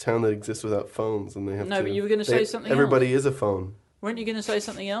now it's the town that exists without phones, and they have to... No, but you were going to say something Everybody else. is a phone. Weren't you going to say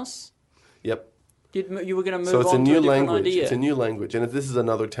something else? Yep. You were going to move So it's on a new to a different language. idea. It's a new language, and this is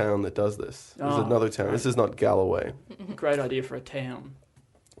another town that does this. There's another town. Right. This is not Galloway. Great idea for a town.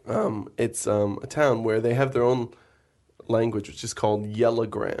 It's a town where they have their own language, which is called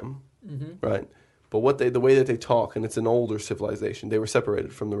Yellowgram, right? But the way that they talk, and it's an older civilization. They were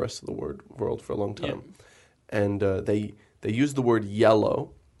separated from the rest of the world for a long time, and they use the word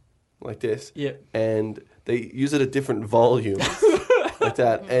yellow, like this, and they use it at different volumes, like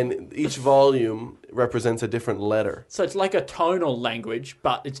that, and each volume represents a different letter. So it's like a tonal language,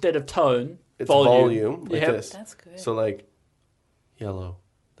 but instead of tone, It's volume like this. That's good. So like, yellow,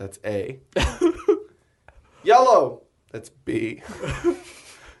 that's A. Yellow, that's B.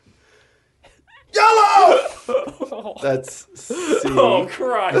 Yellow! That's C. Oh,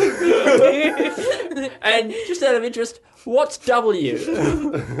 Christ. And just out of interest, what's W?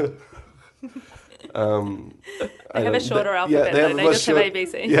 They have a shorter alphabet, though. They just have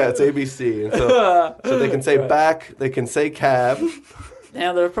ABC. Yeah, it's ABC. And so they can say back, they can say cab.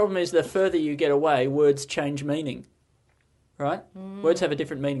 Now, the problem is the further you get away, words change meaning. Right? Words have a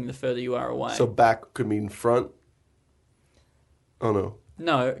different meaning the further you are away. So back could mean front. Oh, no.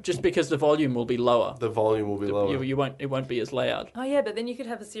 No, just because the volume will be lower. The volume will be lower. It won't be as loud. Oh yeah, but then you could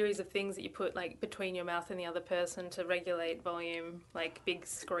have a series of things that you put like between your mouth and the other person to regulate volume, like big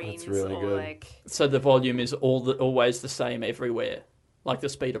screens really or good. like. So the volume is always the same everywhere, like the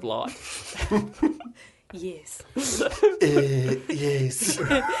speed of light. Yes. Yes.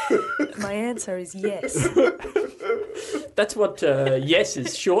 My answer is yes. That's what yes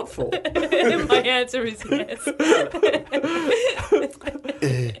is short for. My answer is yes.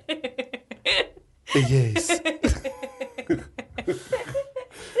 Yes.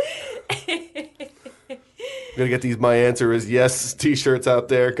 Gonna get these "My Answer Is Yes" t-shirts out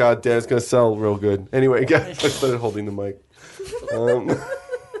there. God damn, it's gonna sell real good. Anyway, guys, I started holding the mic.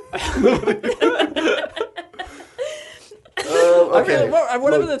 Okay.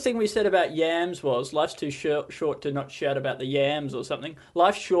 Whatever the thing we said about yams was, life's too short to not shout about the yams or something.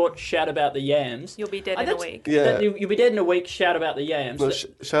 Life's short, shout about the yams. You'll be dead in a week. Yeah. You'll be dead in a week, shout about the yams. No,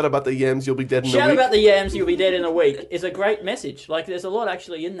 shout about the yams, you'll be dead in a week. Shout about the yams, you'll be dead in a week is a great message. Like, there's a lot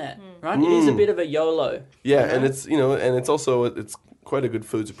actually in that, right? It is a bit of a YOLO. Yeah, and it's, and it's also, it's quite a good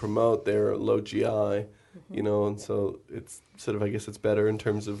food to promote. They're low GI, and so it's sort of, I guess it's better in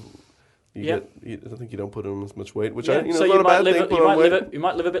terms of I think you don't put on as much weight, which so is not a bad thing. You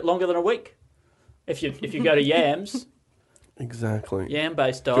might live a bit longer than a week if you go to yams. Exactly.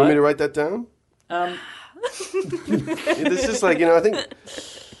 Yam-based diet. Do you want me to write that down? It's just like,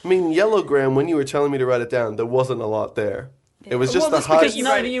 Yellowgram, when you were telling me to write it down, there wasn't a lot there. It was just that's because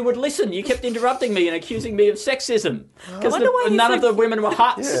none of you would listen. You kept interrupting me and accusing me of sexism because none of the women were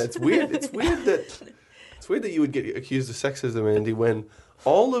huts. Yeah, it's weird. It's weird that you would get accused of sexism, Andy, when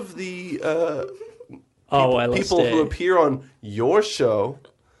all of the people who appear on your show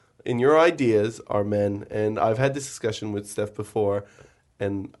in your ideas are men. And I've had this discussion with Steph before,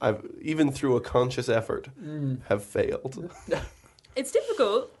 and I've, even through a conscious effort, have failed. It's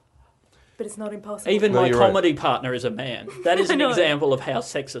difficult, but it's not impossible. Even my comedy partner is a man. That is an example of how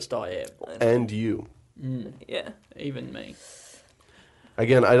sexist I am. And you. Yeah. Even me.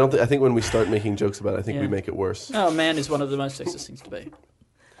 Again, I think when we start making jokes about it, I think we make it worse. No, man is one of the most sexist things to be.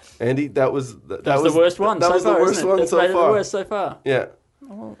 Andy, that was the worst one. That was the worst one so far. The worst so far. Yeah.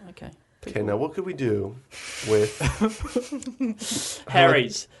 Oh, okay. Okay, now what could we do with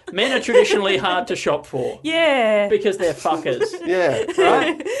Harry's? Men are traditionally hard to shop for. Yeah. Because they're fuckers. Yeah.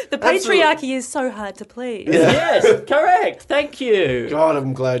 Right? The patriarchy is so hard to please. Yeah. Yes, correct. Thank you. God,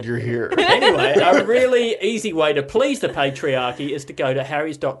 I'm glad you're here. Anyway, a really easy way to please the patriarchy is to go to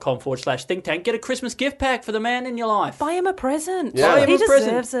harrys.com/think tank. Get a Christmas gift pack for the man in your life. Buy him a present. Yeah. Buy him he a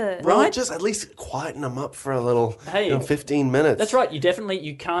present. deserves it. Well, Right? just at least quieten them up for a little, Hey. 15 minutes. That's right. You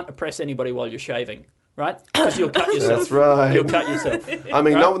can't oppress anybody while you're shaving, right? Because you'll cut yourself. That's right. You'll cut yourself. I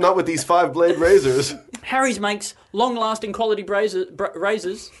mean, not with these 5-blade razors. Harry's makes long-lasting quality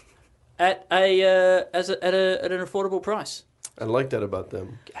razors at an affordable price. I like that about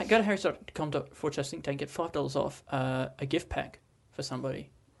them. Go to harrys.com/think tank, get $5 off a gift pack for somebody,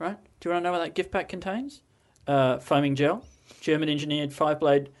 right? Do you want to know what that gift pack contains? Foaming gel, German-engineered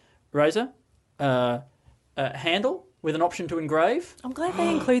 5-blade razor, handle, with an option to engrave. I'm glad they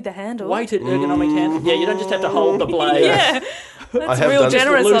include the handle. Weighted ergonomic handle. Yeah, you don't just have to hold the blade. Yeah, that's have real done-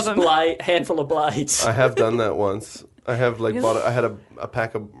 generous Loose of them. handful of blades. I have done that once. I have Really? I had a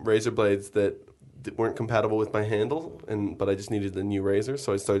pack of razor blades that weren't compatible with my handle, but I just needed a new razor,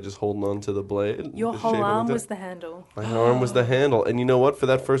 so I started just holding on to the blade. Your just whole shaving arm it. was the handle. My arm was the handle, and you know what? For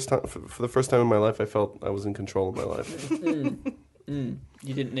that first time, for the first time in my life, I felt I was in control of my life. You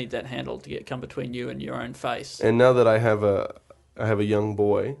didn't need that handle to come between you and your own face. And now that I have a young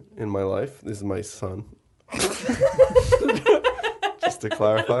boy in my life, this is my son. Just to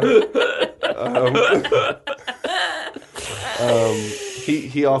clarify.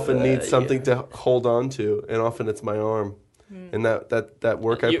 He often needs something to hold on to, and often it's my arm. And that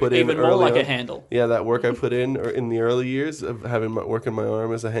work I put in even more early like on, a handle. Yeah, that work I put in the early years of having working my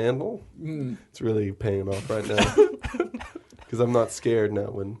arm as a handle, it's really paying off right now. Because I'm not scared now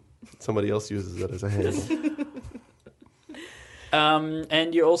when somebody else uses it as a handle.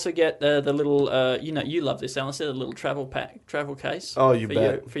 And you also get the little, you love this, Alistair, the little travel case. Oh, you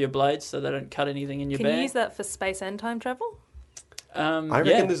bet. For your blades, so they don't cut anything in your Can bag. you use that for space and time travel? I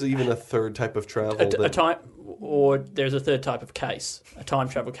reckon there's even a third type of travel. a time, or there's a third type of case, a time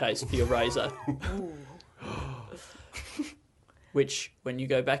travel case for your razor. Which, when you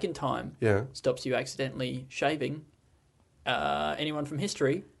go back in time, stops you accidentally shaving anyone from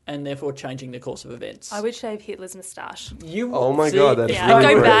history, and therefore changing the course of events. I would shave Hitler's moustache. Oh my God, that's Yeah, really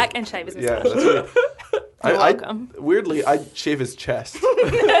I'd go great. back and shave his moustache. Yeah, that's really, You're welcome. Weirdly, I'd shave his chest.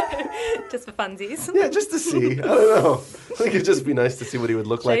 Just for funsies. Yeah, just to see. I don't know. I think it'd just be nice to see what he would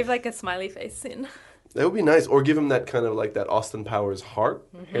look Shave like. like a smiley face in. That would be nice. Or give him that kind of like that Austin Powers heart,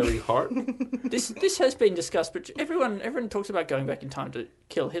 hairy heart. This has been discussed, but everyone talks about going back in time to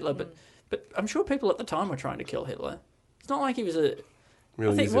kill Hitler, but I'm sure people at the time were trying to kill Hitler. It's not like he was a...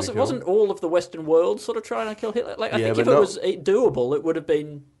 Really I think easy to kill. wasn't all of the Western world sort of trying to kill Hitler? Like, I Yeah, think but if it was doable, it would have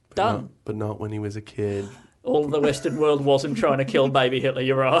been done. But not when he was a kid. All of the Western world wasn't trying to kill baby Hitler,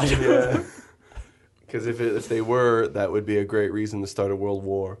 you're right. Yeah. Because if they were, that would be a great reason to start a world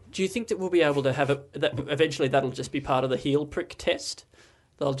war. Do you think that we'll be able to have that eventually that'll just be part of the heel prick test?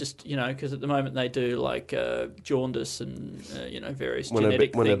 They'll just, because at the moment they do like jaundice and, various genetic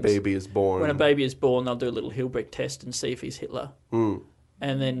things. When a baby is born. When a baby is born, they'll do a little heel prick test and see if he's Hitler. Mm.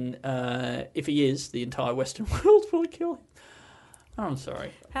 And then if he is, the entire Western world will kill him. Oh, I'm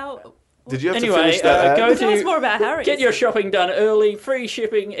sorry. How? Did you have Anyway, to finish that? go Tell us to more about Harry's. get your shopping done early. Free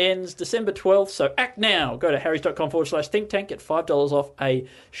shipping ends December 12th, so act now. Go to harrys.com/think tank, get $5 off a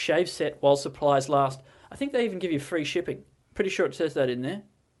shave set while supplies last. I think they even give you free shipping. Pretty sure it says that in there.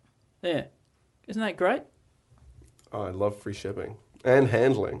 There. Isn't that great? Oh, I love free shipping and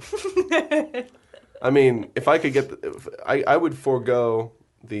handling. I mean, if I could get, I would forego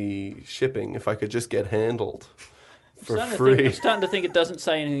the shipping if I could just get handled for free. I'm starting to think it doesn't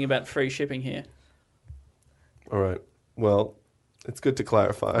say anything about free shipping here. All right. Well, it's good to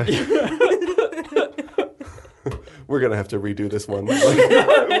clarify. We're gonna have to redo this one. No.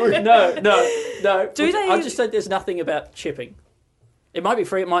 Do they- I'll just say there's nothing about shipping. It might be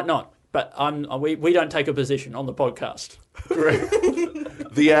free, it might not. But we don't take a position on the podcast. Great.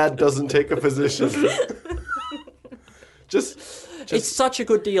 The ad doesn't take a position. Just It's such a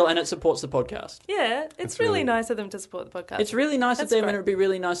good deal, and it supports the podcast. Yeah, it's really nice of them to support the podcast. It's really nice of them, and it would be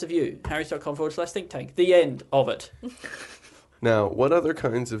really nice of you. harrys.com/think tank. The end of it. Now, what other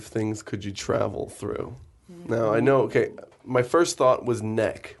kinds of things could you travel through? Now, I know, okay, my first thought was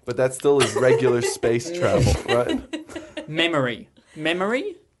neck, but that still is regular space travel, right? Memory.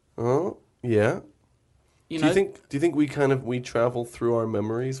 Oh, yeah. You Do know, you think we travel through our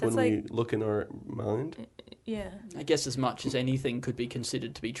memories when That's we look in our mind? Yeah. I guess as much as anything could be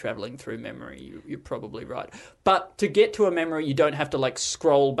considered to be travelling through memory, you're probably right. But to get to a memory, you don't have to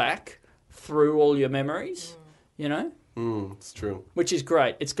scroll back through all your memories, It's true. which is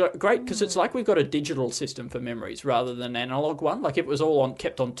great. It's great because it's like we've got a digital system for memories rather than an analog one. Like if it was all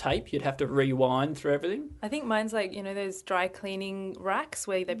kept on tape, you'd have to rewind through everything. I think mine's like, those dry cleaning racks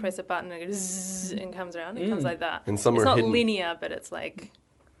where they press a button and it goes zzz and comes around. It comes like that. And some it's are not hidden. linear, but it's like...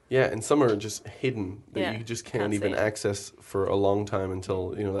 Yeah, and some are just hidden that Yeah, you just can't can't even see it. access for a long time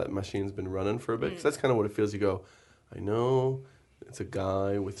until, that machine's been running for a bit. 'Cause that's kind of what it feels. You go, I know it's a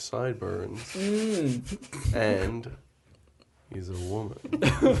guy with sideburns and he's a woman.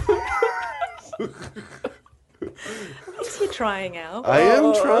 At least you're trying out. I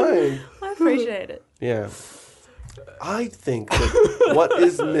am trying. I appreciate it. Yeah. I think that what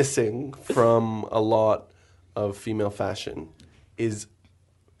is missing from a lot of female fashion is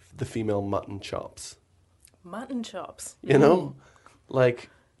the female mutton chops. Mutton chops. You know? Like,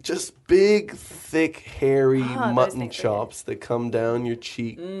 just big, thick, hairy those mutton things are chops that come down your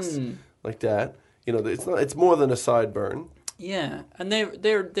cheeks like that. You know, it's more than a sideburn. Yeah, and they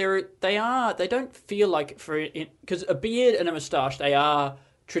don't feel like because a beard and a moustache, they are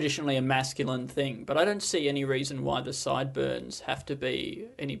traditionally a masculine thing, but I don't see any reason why the sideburns have to be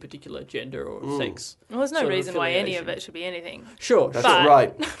any particular gender or sex. Well, there's no sort of reason why any of affiliation. it should be anything. Sure, That's But-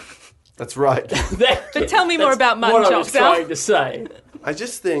 right. That's right. But tell me more about mutton what I was chops, Al. trying to say. I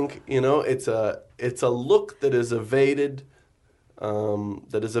just think, you know, it's a look that has evaded a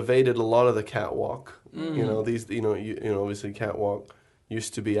lot of the catwalk. You know, these you know obviously catwalk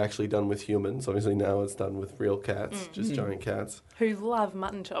used to be actually done with humans. Obviously now it's done with real cats, just giant cats. Who love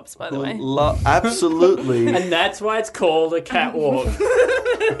mutton chops, by the way. Absolutely. And that's why it's called a catwalk.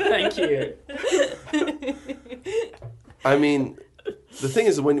 Thank you. I mean, the thing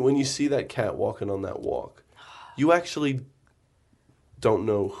is, when you see that cat walking on that walk, you actually don't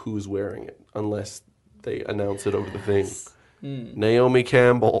know who's wearing it unless they announce it over the thing. Naomi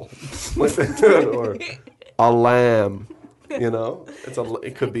Campbell, or a lamb. You know,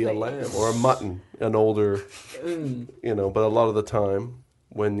 it could be a lamb or a mutton, an older. You know, but a lot of the time,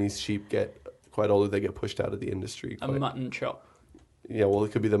 when these sheep get quite older, they get pushed out of the industry. A mutton chop Yeah, well,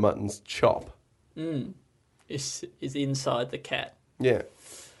 it could be the mutton's chop. is inside the cat. Yeah.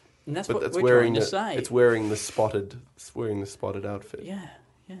 And that's But what that's we're wearing trying to say. It's wearing the spotted outfit. Yeah.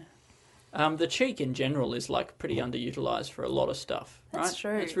 The cheek in general is like pretty underutilized for a lot of stuff. Right? That's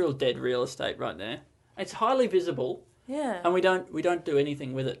true. It's real dead real estate right there. It's highly visible, Yeah. and we don't do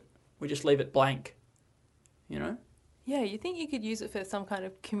anything with it. We just leave it blank. You know. Yeah, you think you could use it for some kind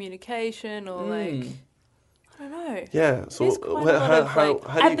of communication or like, I don't know. Yeah. So There's quite a lot of how do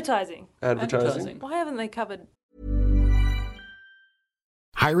you advertising. advertising? Why haven't they covered?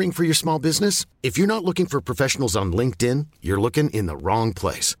 Hiring for your small business? If you're not looking for professionals on LinkedIn, you're looking in the wrong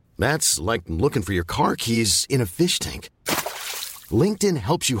place. That's like looking for your car keys in a fish tank. LinkedIn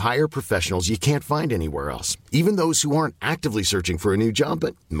helps you hire professionals you can't find anywhere else, even those who aren't actively searching for a new job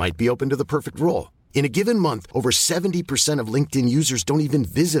but might be open to the perfect role. In a given month, over 70% of LinkedIn users don't even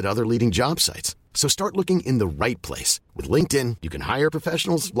visit other leading job sites. So start looking in the right place. With LinkedIn, you can hire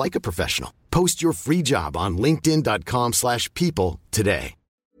professionals like a professional. Post your free job on linkedin.com/people today.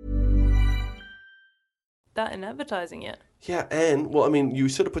 That in advertising yet? Yeah, and well, I mean, you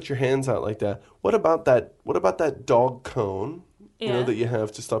sort of put your hands out like that. What about that dog cone? You know, Yeah. that you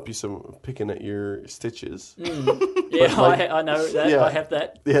have to stop you from picking at your stitches. Yeah, like- I know that. Yeah. I have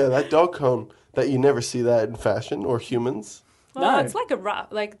that. Yeah, that dog cone that you never see that in fashion or humans. Well, No. it's like a ruff.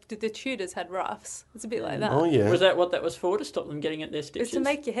 Like the Tudors had ruffs. It's a bit like that. Oh yeah. Was that what that was for? To stop them getting at their It's stitches? to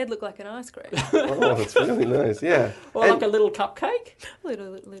make your head look like an ice cream. Oh, that's really nice. Yeah. or And like a little cupcake?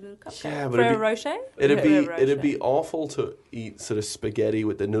 little cupcake. Yeah, but For it'd a be- rocher? it'd be awful to eat sort of spaghetti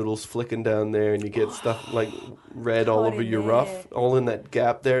with the noodles flicking down there, and you get stuff like red all Caught over in your there. ruff, all in that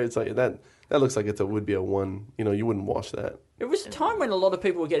gap there. It's like that. That looks like would be a one. You know, you wouldn't wash that. It was a time when a lot of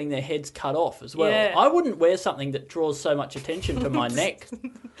people were getting their heads cut off as well. Yeah. I wouldn't wear something that draws so much attention to my neck.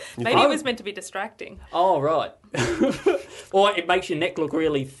 Maybe it was meant to be distracting. Oh, right. Or it makes your neck look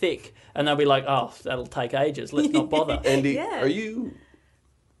really thick, and they'll be like, oh, that'll take ages. Let's not bother. Andy, Yeah. are you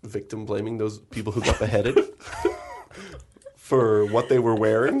victim blaming those people who got beheaded for what they were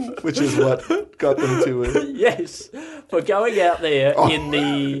wearing, which is what got them to it? Yes. For going out there Oh. in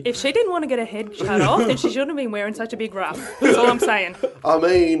the... If she didn't want to get her head cut off, then she shouldn't have been wearing such a big ruff. That's all I'm saying. I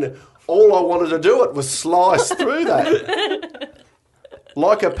mean, all I wanted to do it was slice through that.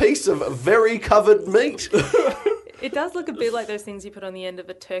 Like a piece of very covered meat. It does look a bit like those things you put on the end of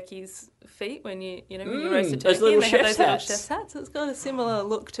a turkey's feet when you roast a turkey. those little and they have chef's those little hats. chef's hats. It's got a similar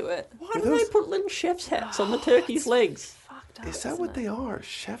look to it. Why do they put little chef's hats on the turkey's legs? Fucked up, Is that isn't what it? they are?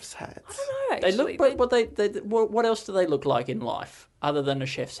 Chef's hats? I don't know, They actually. look, but what else do they look like in life other than a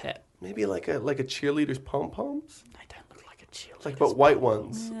chef's hat? Maybe like a cheerleader's pom poms, They don't look like a cheerleader. like but white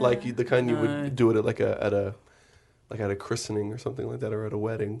ones, like the kind you would do it at a christening or something like that, or at a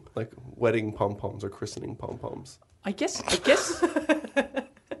wedding, like wedding pom poms or christening pom poms. I guess.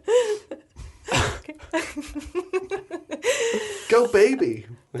 Go baby!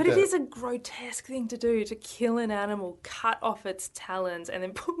 But it is a grotesque thing to do, to kill an animal, cut off its talons, and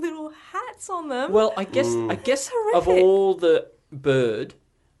then put little hats on them. Well, I guess of horrific. all the bird,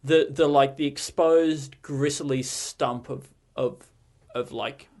 the exposed gristly stump of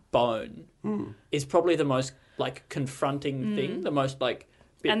like bone is probably the most like confronting thing, the most like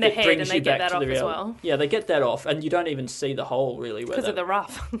bit And the that head, brings and they you get back that to the off as reality. well. Yeah, they get that off, and you don't even see the hole really because of the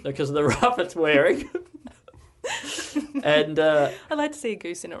ruff. because of the ruff it's wearing. And I'd like to see a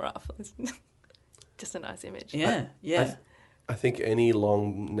goose in a ruff. It's just a nice image. yeah. I think any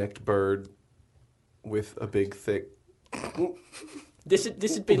long-necked bird with a big, thick... This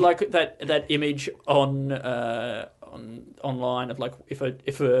would be like that image on online of like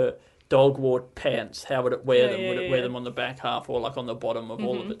if a dog wore pants, how would it wear them? Would it wear them on the back half or like on the bottom of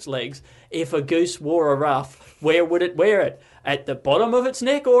all of its legs? If a goose wore a ruff, where would it wear it? At the bottom of its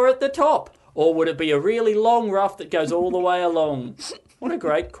neck or at the top? Or would it be a really long ruff that goes all the way along? What a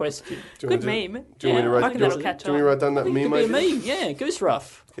great question. Good meme. Do you want me to write down that meme idea? Could be a meme, yeah. Goose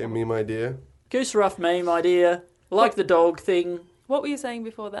ruff. Okay, meme idea. Goose ruff meme idea. Like the dog thing. What were you saying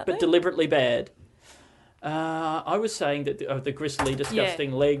before that? But deliberately bad. I was saying that the gristly,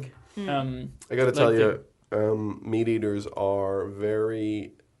 disgusting leg. I got to tell you, meat eaters are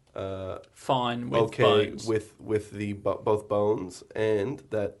very fine with bones. with the both bones and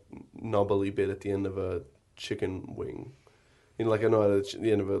that knobbly bit at the end of a chicken wing. You know, like at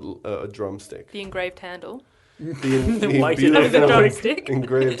the end of a drumstick. The engraved handle. The weighted of the drumstick.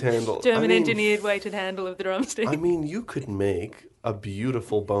 Engraved handle. Engineered weighted handle of the drumstick. I mean, you could make a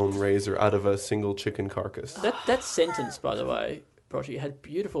beautiful bone razor out of a single chicken carcass. That sentence, by the way, Broshy, had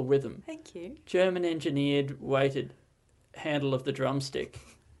beautiful rhythm. Thank you. German engineered weighted handle of the drumstick.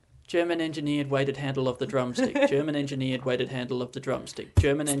 German engineered weighted handle of the drumstick. German engineered weighted handle of the drumstick.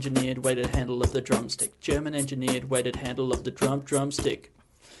 German engineered weighted handle of the drumstick. German engineered weighted handle of the drumstick.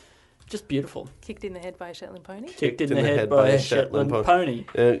 Just beautiful. Kicked in the head by a Shetland pony. Kicked in the head by a Shetland pony.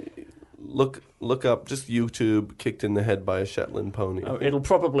 Look up just YouTube. Kicked in the head by a Shetland pony. Oh, it'll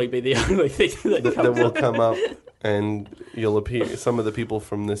probably be the only thing that will come up, and you'll appear. Some of the people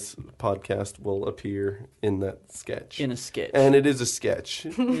from this podcast will appear in that sketch. In a sketch, and it is a sketch.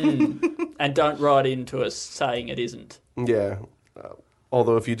 And don't write into us saying it isn't. Yeah.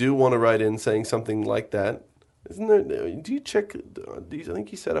 Although if you do want to write in saying something like that. Isn't there? Do you check? I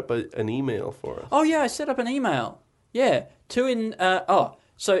think you set up an email for us. Oh yeah, I set up an email. Yeah,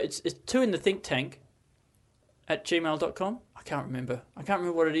 so it's 2 in the think tank at gmail.com. I can't remember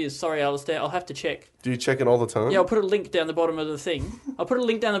what it is. Sorry, Alistair. I'll have to check. Do you check it all the time? Yeah, I'll put a link down the bottom of the thing.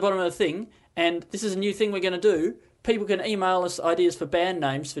 And this is a new thing we're going to do. People can email us ideas for band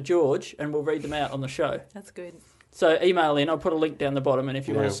names for George, and we'll read them out on the show. That's good. So email in. I'll put a link down the bottom, and if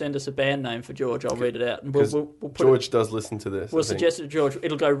you want to send us a band name for George, I'll read it out. And we'll put George does listen to this. We'll suggest it to George.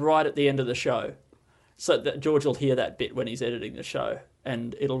 It'll go right at the end of the show, so that George will hear that bit when he's editing the show,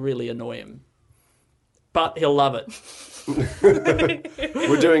 and it'll really annoy him. But he'll love it.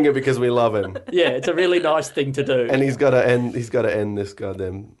 We're doing it because we love him. Yeah, it's a really nice thing to do. And he's got to end this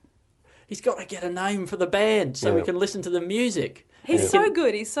goddamn. He's got to get a name for the band so we can listen to the music. He's so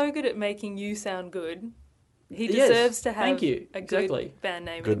good. He's so good at making you sound good. He deserves to have a good band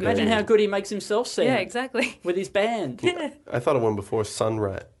name. Imagine how good he makes himself sound. Yeah, exactly. With his band. Yeah. I thought of one before,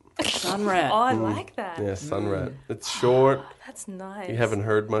 Sunrat. Sunrat. Oh, I like that. Yeah, Sunrat. It's short. Oh, that's nice. You haven't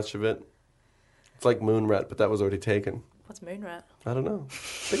heard much of it. It's like Moonrat, but that was already taken. What's Moonrat? I don't know. I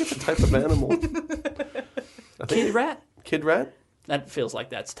think it's a type of animal. Kid Rat? Kid Rat? That feels like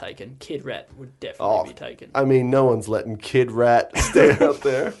that's taken. Kid Rat would definitely be taken. I mean, no one's letting Kid Rat stay out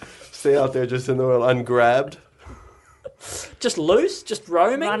there. Stay out there just in the world ungrabbed. Just loose? Just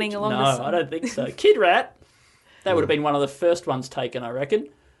roaming? Running along the sun. No, I don't think so. Kid Rat. That would have been one of the first ones taken, I reckon.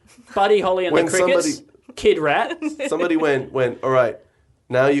 Buddy Holly and the Crickets. Kid Rat. Somebody went, all right,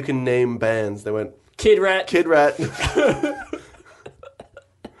 now you can name bands. They went, Kid Rat. Kid Rat.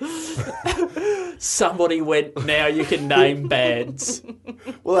 Somebody went, now you can name bands.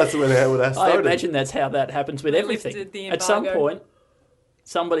 Well, that's when that started. I imagine that's how that happens with everything. At some point,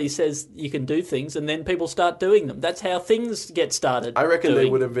 somebody says you can do things, and then people start doing them. That's how things get started. I reckon it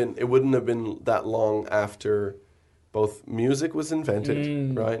wouldn't have been that long after both music was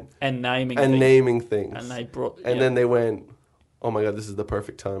invented, right? And naming things. And they brought... then they went, oh my God, this is the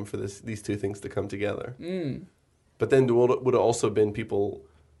perfect time for these two things to come together. But then would have also been people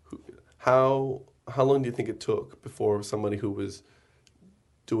who... How long do you think it took before somebody who was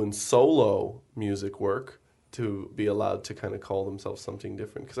doing solo music work to be allowed to kind of call themselves something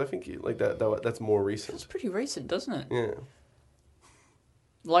different? Because I think like that's more recent. It's pretty recent, doesn't it? Yeah.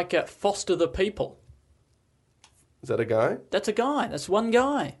 Like Foster the People. Is that a guy? That's a guy. That's one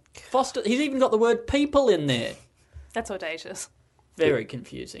guy. Foster. He's even got the word people in there. That's audacious. Very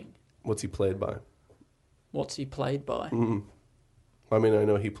confusing. What's he played by? I mean, I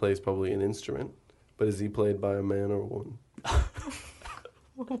know he plays probably an instrument, but is he played by a man or a woman?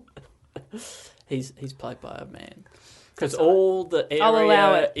 He's played by a man. Because all the area I'll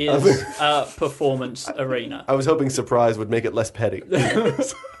allow it. is a performance arena. I was hoping surprise would make it less petty.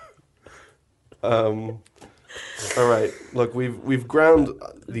 All right. Look, we've ground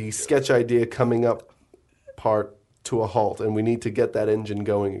the sketch idea coming up part to a halt, and we need to get that engine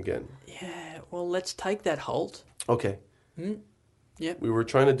going again. Yeah, well, let's take that halt. Okay. Yep. We were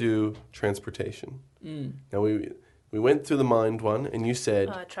trying to do transportation. Now, we went through the mind one, and you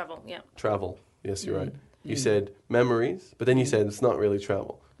said... travel, yeah. Travel. Yes, you're right. You said memories, but then you said it's not really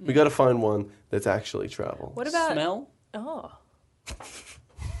travel. We got to find one that's actually travel. What about... Smell? Oh.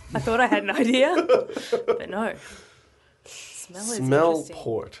 I thought I had an idea, but no. Smell is interesting.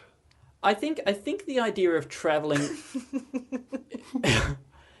 Smellport. I think the idea of traveling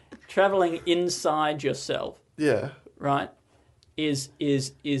inside yourself, Yeah. right, is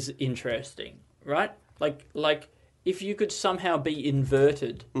interesting, right? Like if you could somehow be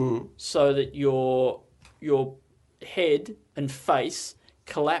inverted so that your head and face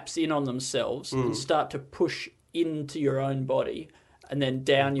collapse in on themselves and start to push into your own body and then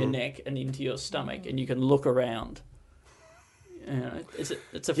down your neck and into your stomach, and you can look around. You know,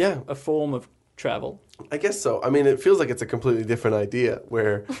 it's a form of travel. I guess so. I mean, it feels like it's a completely different idea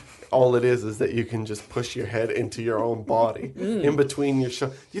where all it is that you can just push your head into your own body in between your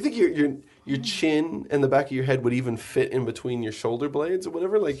shoulders. Do you think your chin and the back of your head would even fit in between your shoulder blades or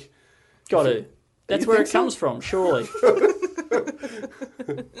whatever? Like, got to. That's where it comes from, surely.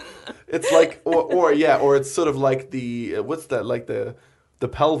 It's like, or it's sort of like the what's that? Like the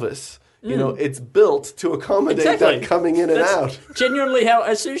pelvis. You know, it's built to accommodate that coming in and out. Genuinely, how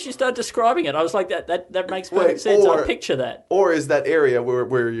as soon as you start describing it, I was like, that makes perfect sense. I picture that. Or is that area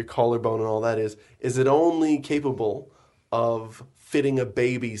where your collarbone and all that is it only capable of fitting a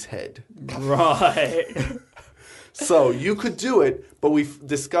baby's head? Right. So you could do it, but we've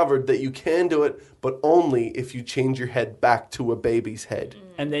discovered that you can do it, but only if you change your head back to a baby's head.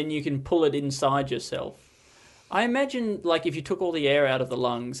 And then you can pull it inside yourself. I imagine, like, if you took all the air out of the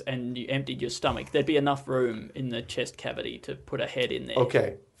lungs and you emptied your stomach, there'd be enough room in the chest cavity to put a head in there.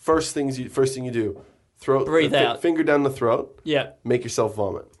 Okay. First thing you do, breathe out. Finger down the throat. Yeah. Make yourself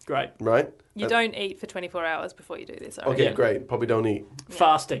vomit. Great. Right? You don't eat for 24 hours before you do this. Okay, great. Probably don't eat. Yeah.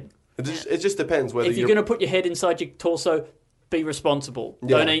 Fasting. It just depends whether if you're going to put your head inside your torso, be responsible.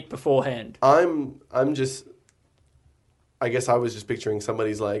 Yeah. Don't eat beforehand. I guess I was just picturing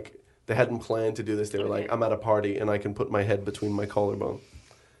somebody's like, they hadn't planned to do this. They were like, I'm at a party and I can put my head between my collarbone.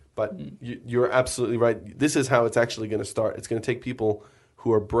 But you're absolutely right. This is how it's actually going to start. It's going to take people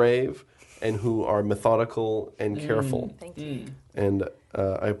who are brave and who are methodical and careful. Thank you. And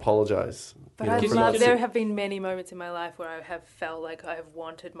I apologize. But there have been many moments in my life where I have felt like I have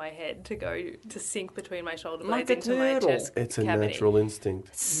wanted my head to go to sink between my shoulder blades into my chest It's a cavity. natural instinct.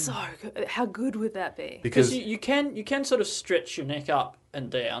 It's so good. How good would that be? Because you can sort of stretch your neck up and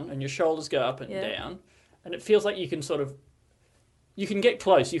down, and your shoulders go up and down, and it feels like you can get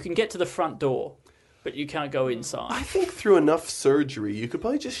close. You can get to the front door, but you can't go inside. I think through enough surgery, you could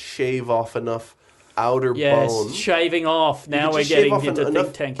probably just shave off enough outer bone. Yes, shaving off. Now we're getting into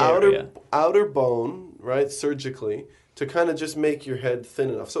think tank area. Outer bone, right, surgically, to kind of just make your head thin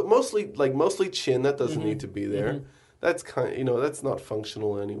enough. So mostly chin, that doesn't need to be there. That's that's not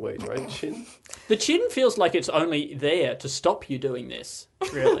functional anyway, right? Chin. The chin feels like it's only there to stop you doing this,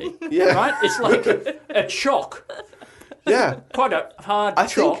 really. Yeah. Right? It's like a chock. Yeah. Quite a hard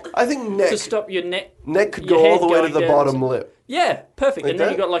chock. I think neck. To stop your neck. Neck could go all the way to the bottom lip. Yeah, perfect. Like and then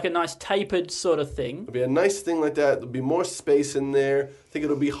you've got like a nice tapered sort of thing. It'll be a nice thing like that. There'll be more space in there. I think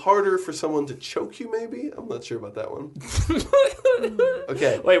it'll be harder for someone to choke you, maybe. I'm not sure about that one.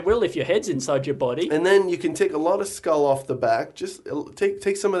 Okay. Well, it will if your head's inside your body. And then you can take a lot of skull off the back. Just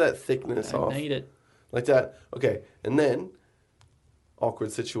take some of that thickness off. I need it. Like that. Okay. And then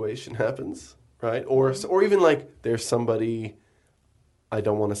awkward situation happens, right? Or even like there's somebody I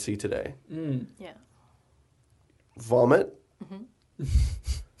don't want to see today. Yeah. Vomit.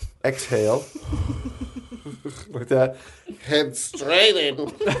 Exhale. Like that. Head straight in.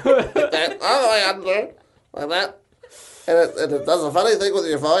 Like that. All the way under. Like that. And it does a funny thing with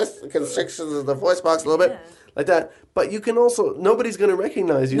your voice. It constrictions in the voice box a little bit. Like that. But you can also, nobody's going to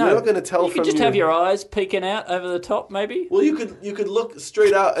recognize you. No, they're not going to tell you could just have your eyes peeking out over the top, maybe. Well, you could look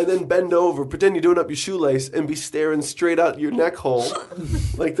straight out and then bend over, pretend you're doing up your shoelace, and be staring straight out your neck hole,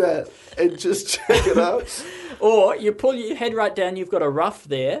 like that, and just check it out. Or you pull your head right down. You've got a ruff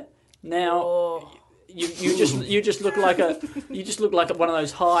there. Now you just look like one of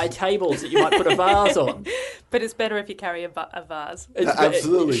those high tables that you might put a vase on. But it's better if you carry a vase.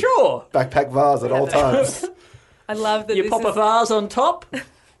 Absolutely, sure. Backpack vase at all times. I love that you pop a vase on top.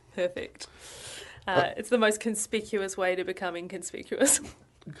 Perfect. It's the most conspicuous way to become inconspicuous.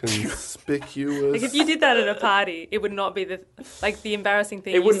 Conspicuous. Like if you did that at a party, it would not be the embarrassing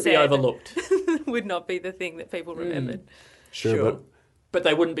thing. It wouldn't be overlooked. Would not be the thing that people remembered. Sure, but But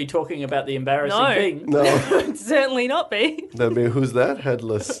they wouldn't be talking about the embarrassing thing. No. It'd certainly not be. That'd be, who's that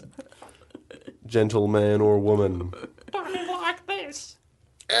headless gentleman or woman? Talking like this.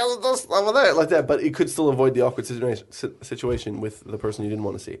 Like that, but it could still avoid the awkward situation with the person you didn't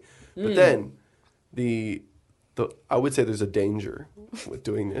want to see. But then, I would say there's a danger with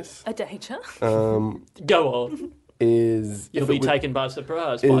doing this. A danger? Go on. You'll be taken by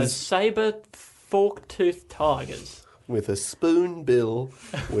surprise by saber fork-toothed tigers. With a spoon bill,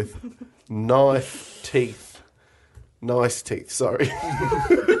 with knife teeth. Nice teeth, sorry.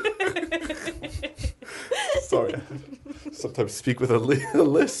 Sorry. Sometimes speak with a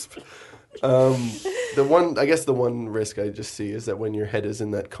lisp. The one risk I just see is that when your head is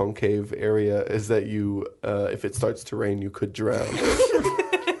in that concave area, is that you, if it starts to rain, you could drown.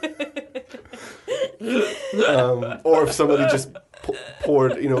 Or if somebody just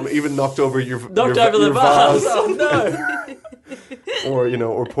poured, even knocked over your the vase. Oh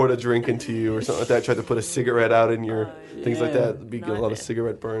no! Or poured a drink into you or something like that. Tried to put a cigarette out in your things like that. There'd be a lot of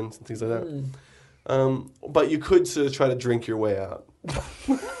cigarette burns and things like that. But you could sort of try to drink your way out.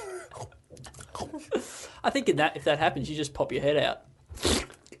 I think if that happens, you just pop your head out.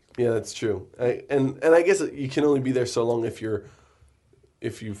 Yeah, that's true. And I guess you can only be there so long if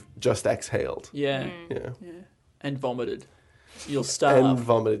you've just exhaled. Yeah. Yeah. And vomited. You'll starve. And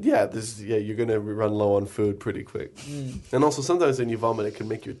vomited. Yeah, you're going to run low on food pretty quick. And also sometimes when you vomit, it can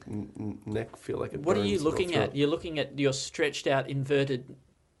make your neck feel like it burns. What are you looking at? You're looking at your stretched out inverted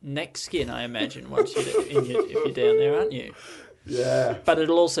neck skin, I imagine, once if you're down there, aren't you? Yeah. But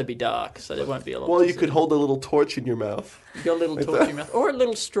it'll also be dark, so there won't be a lot. Well, you could hold a little torch in your mouth. You got a little torch in your mouth. Or a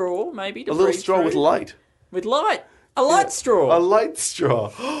little straw, maybe. A little straw with light. With light. A light straw. A light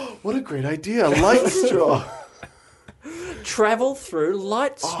straw. What a great idea. A light straw. Travel through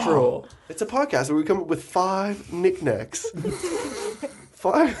light straw. It's a podcast where we come up with 5 knickknacks.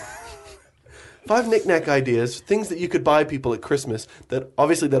 5 knick-knack ideas, things that you could buy people at Christmas that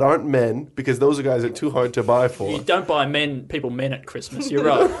aren't men, because those guys are too hard to buy for. You don't buy people men at Christmas, you're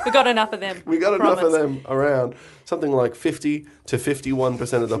right. We got enough of them. We got enough of them around. Something like 50 to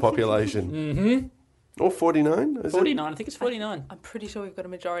 51% of the population. Mm-hmm. Or 49? 49, I think it's 49. I'm pretty sure we've got a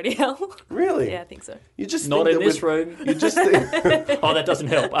majority now. Really? Yeah, I think so. You just not think in this room. You just think... Oh, that doesn't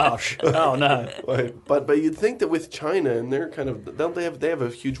help. Oh no. Right. But you'd think that with China, and they're kind of... They have a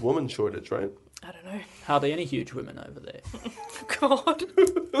huge woman shortage, right? I don't know. Hardly any huge women over there. God.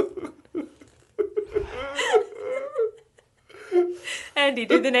 Andy,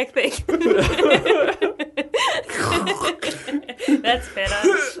 do the neck thing. That's better.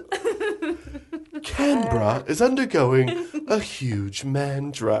 Canberra is undergoing a huge man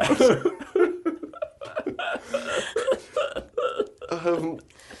drought.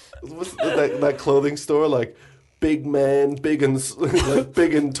 What's that clothing store like? Big man, big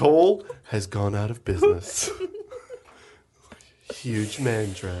and tall, has gone out of business. Huge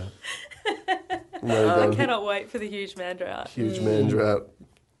man drought. I cannot wait for the huge man drought. Huge man drought.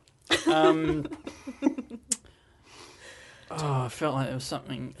 I felt like there was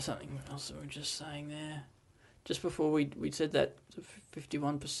something else that we were just saying there. Just before we said that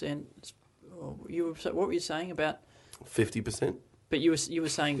 51%. What were you saying about 50%? But you were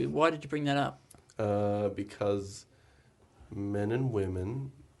saying, why did you bring that up? Because men and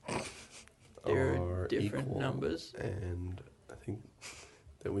women there are different equal, numbers, and I think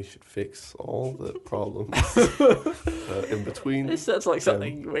that we should fix all the problems in between. This sounds like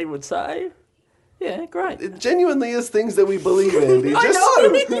something we would say. Yeah, great. It genuinely is things that we believe in. I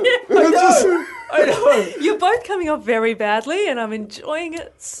know. You're both coming off very badly, and I'm enjoying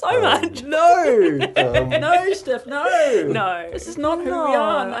it so much. No, no, Steph, no. No. This is not who we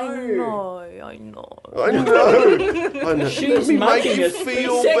are. No. I know. I know. She's Let me make making you it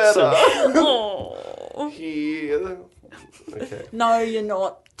feel sexist. better. Oh. Here. Okay. No, you're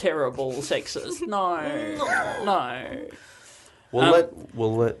not terrible sexist. No.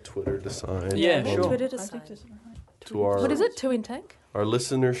 We'll let Twitter decide. Yeah, Let sure. Twitter decide. To our, What is it? 2 in tank? our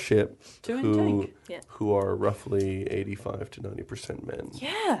listenership, Two in tank. Yeah. who are roughly 85 to 90% men.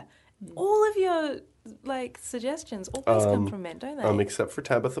 Yeah. All of your suggestions always come from men, don't they? Except for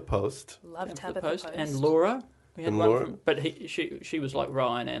Tabitha Post. Love Tabitha Tabitha Post. and Laura. We had And one Laura. but she was like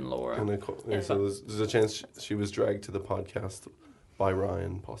Ryan and Laura. And so there's a chance she was dragged to the podcast by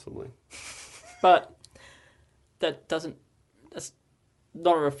Ryan, possibly. But that's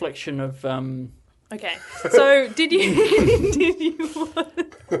not a reflection of Okay. So did you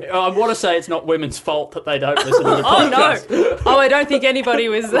I want to say it's not women's fault that they don't listen to the podcast. Oh, no. I don't think anybody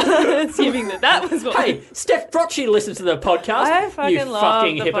was assuming that was what... Hey, Steph Brocci listens to the podcast. I fucking you love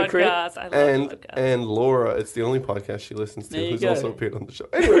fucking the hypocrite. podcast. I love the podcast. And Laura, it's the only podcast she listens to, There you who's go. also appeared on the show.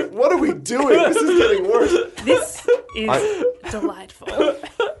 Anyway, what are we doing? This is getting worse. This is delightful.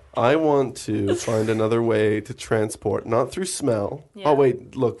 I want to find another way to transport, not through smell. Yeah. Oh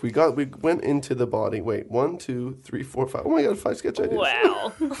wait, look, we went into the body. Wait, 1, 2, 3, 4, 5. Oh my god, 5 sketch ideas.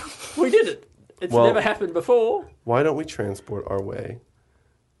 Wow. We did it. It's Well- never happened before. Why don't we transport our way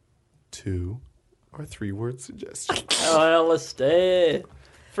to our 3-word suggestion? Alistair.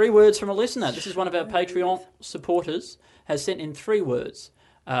 3 words from a listener. This is one of our Patreon supporters has sent in 3 words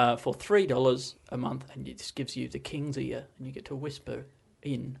for $3 a month, and it just gives you the king's ear, and you get to whisper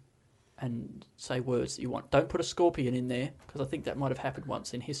in and say words that you want. Don't put a scorpion in there, because I think that might have happened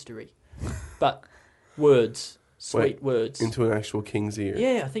once in history. But words, sweet words. Into an actual king's ear.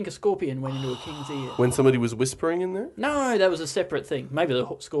 Yeah, I think a scorpion went into a king's ear. When somebody was whispering in there? No, that was a separate thing. Maybe the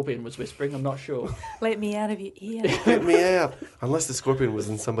scorpion was whispering, I'm not sure. Let me out of your ear. Let me out. Unless the scorpion was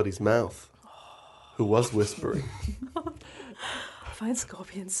in somebody's mouth who was whispering. I find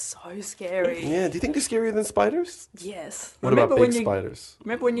scorpions so scary. Yeah, do you think they're scarier than spiders? Yes. What Remember about when big you- spiders?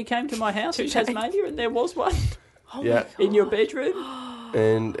 Remember when you came to my house in Tasmania and there was one Yeah. in your bedroom?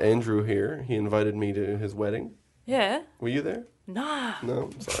 And Andrew here, he invited me to his wedding. Yeah. Were you there? Nah.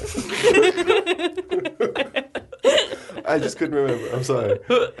 No, I'm sorry. I just couldn't remember. I'm sorry.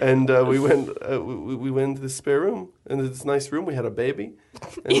 And we went into the spare room, and this nice room. We had a baby.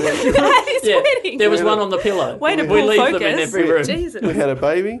 And then That is wedding. There was one on the pillow. Way to we pull leave focus. them in every room. Jesus. we had a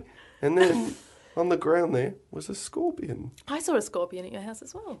baby, and then on the ground there was a scorpion. I saw a scorpion at your house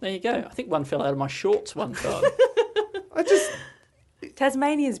as well. There you go. I think one fell out of my shorts one time. I just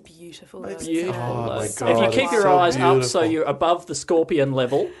Tasmania's beautiful. Though. It's- Beautiful. Oh, though. my If God, you keep it's your so eyes up so beautiful. you're above the scorpion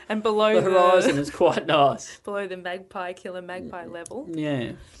level, And below the horizon is quite nice. below the killer magpie level.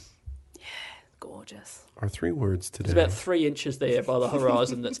 Yeah. Gorgeous. our 3 words today. There's about 3 inches there by the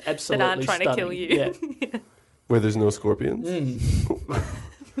horizon that's absolutely aren't trying to kill stunning. you. Yeah. Where there's no scorpions.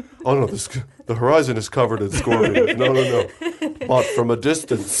 Oh no, the horizon is covered in scorpions. No. But from a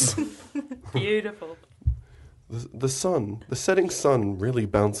distance. Beautiful. The sun, the setting sun really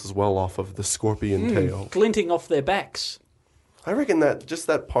bounces well off of the scorpion tail. Glinting off their backs. I reckon that just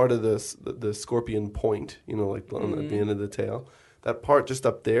that part of the scorpion point, like at the end of the tail, that part just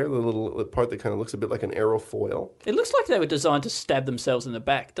up there, the little part that kind of looks a bit like an aerofoil. It looks like they were designed to stab themselves in the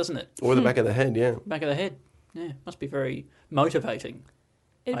back, doesn't it? Or the back of the head, yeah. Back of the head. Yeah, must be very motivating.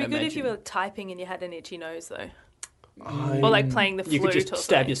 It'd be I good if you imagine. were typing and you had an itchy nose, though. I- Or like playing the flute You could or just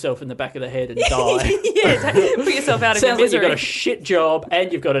stab something. yourself in the back of the head and die. Yeah, put yourself out of your Sounds like you've misery. got a shit job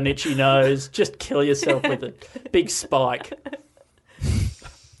and you've got an itchy nose. Just kill yourself with a big spike.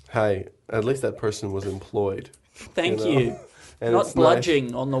 Hey, at least that person was employed. Thank You know? you. And Not it's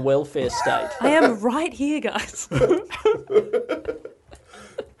bludging on the welfare state. I am right here, guys.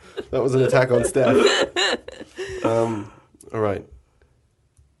 That was an attack on Steph. All right.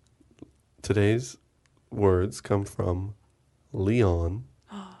 Today's words come from Leon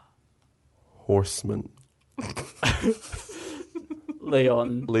Horseman.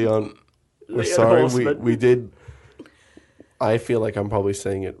 Leon. Leon, we're Leon sorry. Horseman. We did. I feel like I'm probably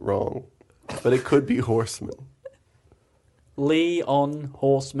saying it wrong, but it could be Horseman. Leon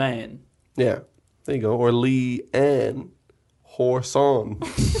Horseman. Yeah, there you go. Or Lee Ann Horse On.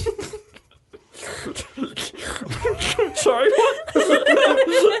 Sorry, what?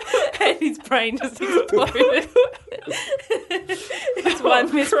 And his brain just exploded. It's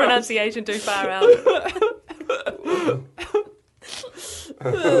one mispronunciation too far out.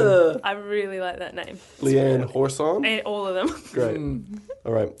 I really like that name. Leanne Horse On. And all of them. Great.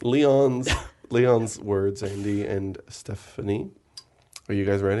 All right, Leon's words, Andy and Stephanie. Are you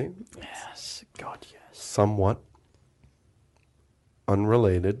guys ready? Yes, God, yes. Somewhat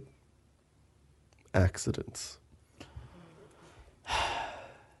unrelated accidents.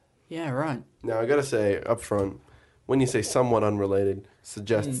 Yeah, right. Now, I gotta say up front, when you say somewhat unrelated,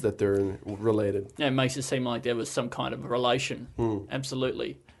 suggests that they're related. Yeah, it makes it seem like there was some kind of relation. Hmm.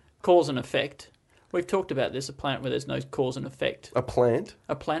 Absolutely. Cause and effect. We've talked about this, a planet where there's no cause and effect. A plant.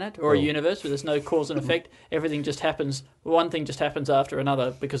 A planet or a universe where there's no cause and effect. Everything just happens, one thing just happens after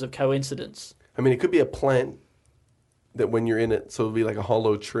another because of coincidence. I mean, it could be a plant that when you're in it, so it'll be like a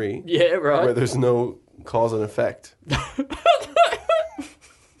hollow tree. Yeah, right. Where there's no cause and effect.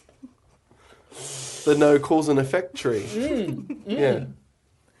 The no cause and effect tree. Yeah.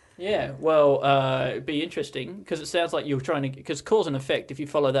 Yeah, well, it'd be interesting because it sounds like you're trying to... Because cause and effect, if you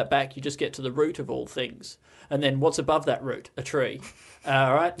follow that back, you just get to the root of all things. And then what's above that root? A tree.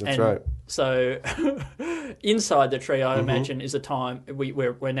 All right? That's right. So inside the tree, I imagine, is a time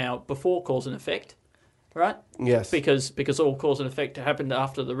we're now before cause and effect, right? Yes. Because all cause and effect happened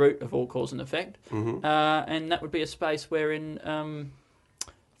after the root of all cause and effect. And that would be a space wherein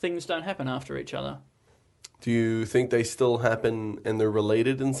things don't happen after each other. Do you think they still happen and they're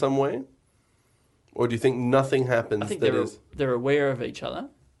related in some way? Or do you think nothing happens? I think that they're aware of each other,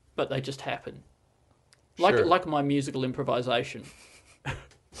 but they just happen. Sure. Like my musical improvisation.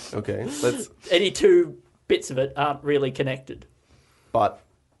 Okay, Any two bits of it aren't really connected. But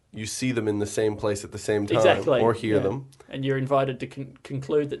you see them in the same place at the same time. Exactly. Or hear them. And you're invited to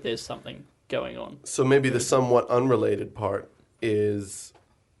conclude that there's something going on. So maybe the somewhat unrelated part is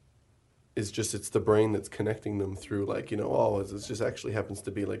just it's the brain that's connecting them through, like, it just actually happens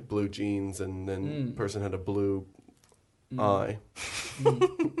to be like blue jeans and then the person had a blue eye.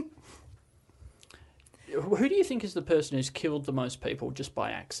 Who do you think is the person who's killed the most people just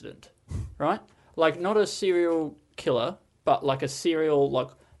by accident, right? Like not a serial killer, but like a serial like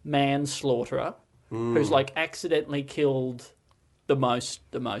manslaughterer who's like accidentally killed the most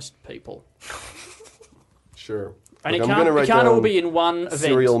people. Sure. And it can't all be in one event.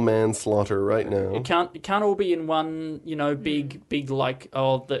 Serial manslaughter right now. It can't all be in one, big like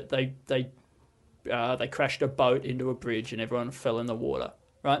they crashed a boat into a bridge and everyone fell in the water,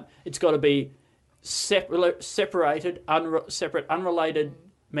 right? It's got to be separate, unrelated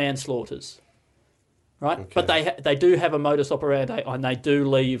manslaughters, right? Okay. But they do have a modus operandi and they do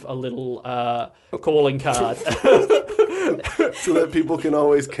leave a little calling card. So that people can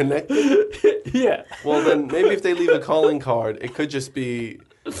always connect it? Yeah. Well, then maybe if they leave a calling card, it could just be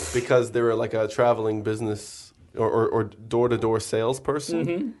because they're like a traveling business or door-to-door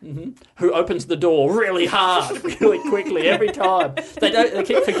salesperson. Who opens the door really hard, really quickly every time. They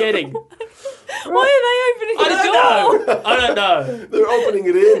keep forgetting. Why are they opening the door? I don't know. They're opening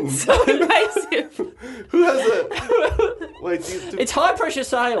it in. So invasive. Who has a... Wait, It's high-pressure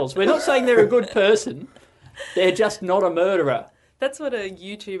sales. We're not saying they're a good person. They're just not a murderer. That's what a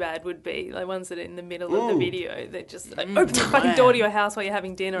YouTube ad would be, like ones that are in the middle of the video. They just open the fucking door to your house while you're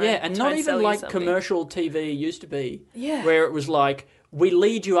having dinner. Yeah, and not even like commercial TV used to be, where it was like, we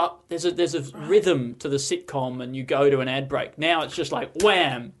lead you up, there's a rhythm to the sitcom and you go to an ad break. Now it's just like,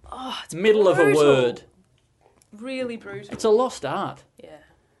 wham, it's middle brutal. of a word. Really brutal. It's a lost art. Yeah.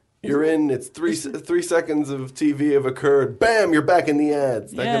 You're in, it's 3 seconds of TV have occurred, bam, you're back in the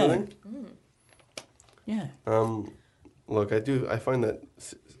ads, that kind of thing? Yeah. Look, I find that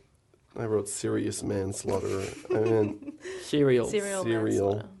I wrote serious manslaughter. I mean, Serial.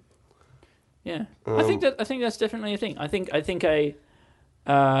 Yeah. I think that's definitely a thing. I think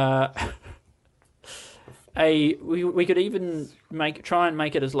we could even try and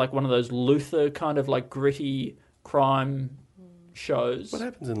make it as like one of those Luther kind of like gritty crime shows. What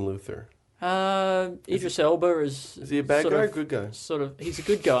happens in Luther? Idris Elba is he a bad guy or a good guy? He's a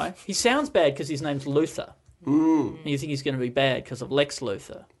good guy. He sounds bad because his name's Luther. You think he's going to be bad because of Lex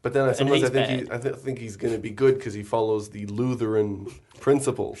Luthor. But then I think he's going to be good because he follows the Lutheran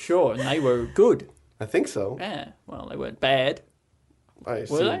principles. Sure, and they were good. I think so. Yeah, well, they weren't bad. Were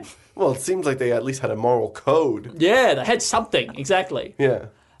they? Well, it seems like they at least had a moral code. Yeah, they had something, exactly. Yeah.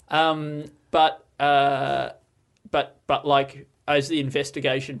 But like as the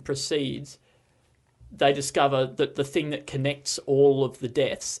investigation proceeds, they discover that the thing that connects all of the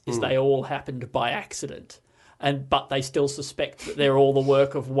deaths is they all happened by accident. But they still suspect that they're all the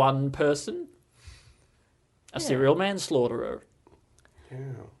work of one person, a serial manslaughterer. Yeah.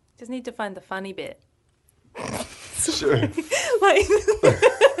 Just need to find the funny bit. Sure.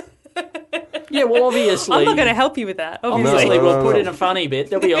 Yeah, well, obviously... I'm not going to help you with that, obviously. We'll put in a funny bit.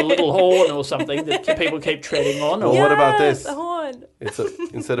 There'll be a little horn or something that people keep treading on. Or what about this? A horn.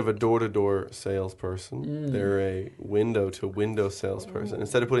 Instead of a door-to-door salesperson, they're a window-to-window salesperson.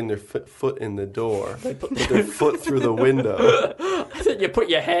 Instead of putting their foot in the door, they put their foot through the window. You put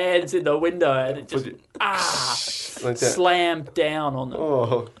your hands in the window and it just like that. Slammed down on them.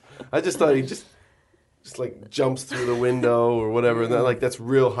 Oh, I just thought he just like jumps through the window or whatever. And that's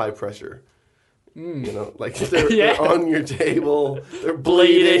real high pressure. You know, like they're on your table, they're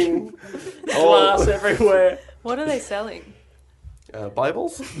bleeding. Glass everywhere. What are they selling?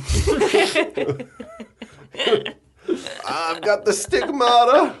 Bibles? I've got the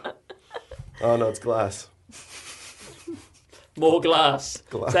stigmata. Oh, no, it's glass. More glass.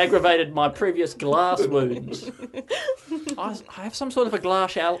 It's aggravated my previous glass wounds. I have some sort of a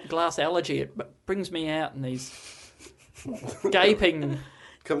glass allergy. It brings me out in these gaping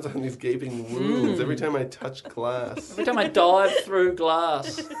comes out in these gaping wounds every time I touch glass. Every time I dive through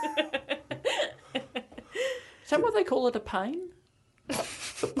glass. Is that what they call it, a pane?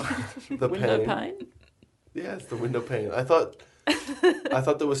 The window pane? Yeah, it's the window pane. I thought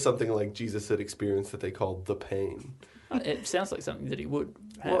there was something like Jesus had experienced that they called the pain. It sounds like something that he would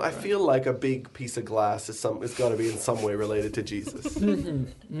have. Well, I feel like a big piece of glass it's got to be in some way related to Jesus. I'm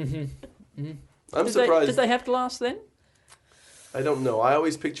surprised. Did they have glass then? I don't know. I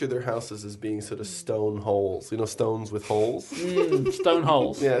always picture their houses as being sort of stone holes. You know, stones with holes? Stone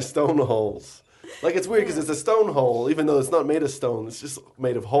holes. Yeah, stone holes. Like, it's weird because it's a stone hole, even though it's not made of stone. It's just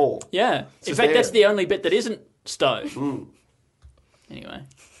made of hole. Yeah. In fact, that's the only bit that isn't stone. Anyway,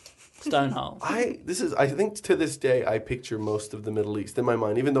 stone hole. I think to this day, I picture most of the Middle East in my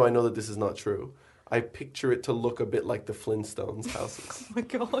mind, even though I know that this is not true. I picture it to look a bit like the Flintstones houses. Oh my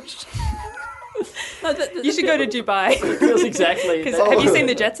gosh. No, you should go to Dubai. It feels exactly. Have you seen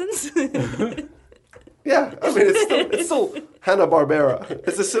the Jetsons? Yeah, I mean it's still Hanna-Barbera.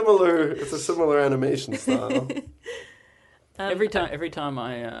 It's a similar animation style. Every time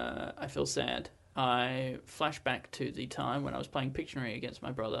I feel sad, I flash back to the time when I was playing Pictionary against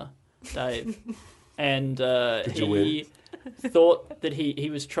my brother Dave, and he thought that he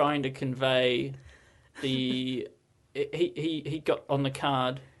was trying to convey the he got on the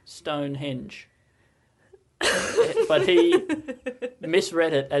card Stonehenge, but he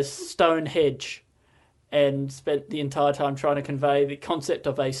misread it as Stonehenge. And spent the entire time trying to convey the concept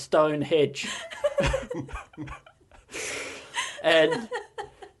of a stone hedge. And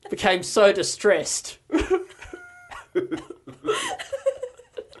became so distressed. I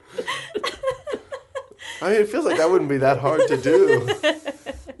mean, it feels like that wouldn't be that hard to do.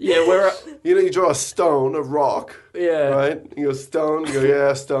 Yeah, you draw a stone, a rock. Yeah. Right? You go stone, you go,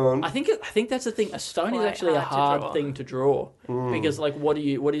 yeah, stone. I think that's the thing. A stone is actually a hard thing to draw. Because, like, what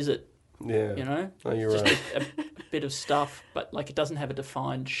is it? Yeah. You know? Oh, you're just right. a bit of stuff, but, like, it doesn't have a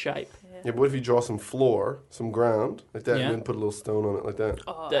defined shape. Yeah, but what if you draw some floor, some ground, like that, and then put a little stone on it like that?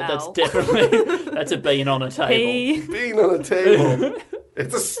 Oh, That's definitely... That's a bean on a table. Bean on a table.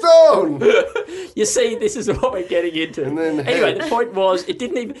 It's a stone! You see, this is what we're getting into. And then anyway, the point was,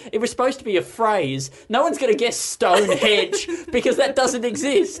 it was supposed to be a phrase. No one's going to guess Stonehenge because that doesn't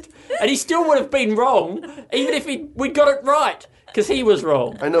exist. And he still would have been wrong, even if we'd got it right, because he was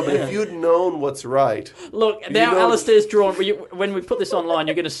wrong. I know, but if you'd known what's right... Look, now Alistair's drawn... When we put this online,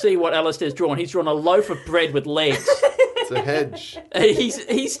 you're going to see what Alistair's drawn. He's drawn a loaf of bread with legs. It's a hedge.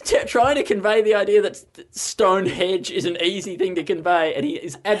 He's trying to convey the idea that Stonehenge is an easy thing to convey, and he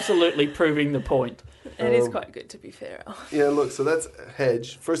is absolutely proving the point. It is quite good, to be fair. Yeah, look, so that's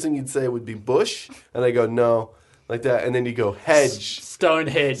hedge. First thing you'd say would be bush, and I go, no, like that, and then you go hedge.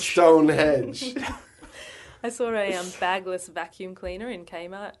 Stonehenge. Stonehenge. I saw a bagless vacuum cleaner in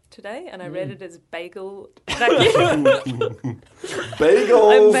Kmart today, and I read it as bagel vacuum.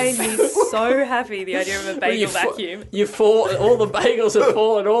 Bagels! It made me so happy, the idea of a bagel vacuum. All the bagels have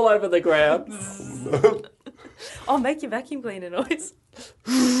fallen all over the ground. Oh, make your vacuum cleaner noise.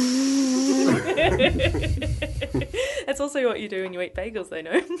 That's also what you do when you eat bagels, though,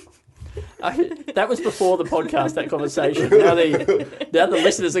 no? That was before the podcast, that conversation. Now the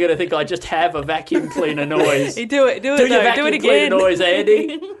listeners are going to think I just have a vacuum cleaner noise. You do it your though. vacuum Do it cleaner again. noise,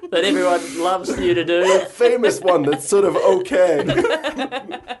 Andy, that everyone loves you to do. Famous one that's sort of okay.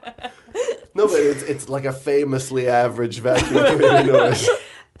 No, but it's like a famously average vacuum cleaner noise.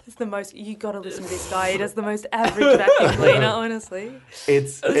 It's the most. You got to listen to this guy. He does the most average vacuum cleaner, honestly.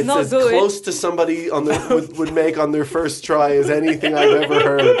 It's not as good. close to somebody would make on their first try as anything I've ever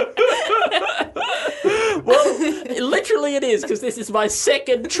heard. Well, literally it is, because this is my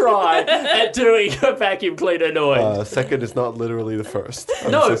second try at doing a vacuum cleaner noise. Second is not literally the first. I'm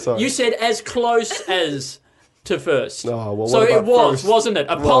No, so sorry. you said as close as to first. Oh, well, so what it about was, first? wasn't it?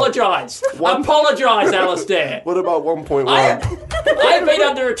 Apologise. Apologise, Alistair. What about 1.1? I've been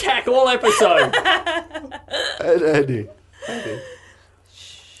under attack all episode.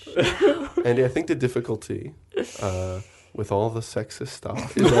 Andy, I think the difficulty with all the sexist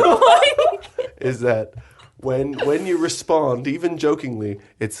stuff is that when you respond, even jokingly,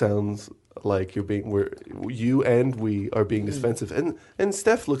 it sounds like we are being defensive, and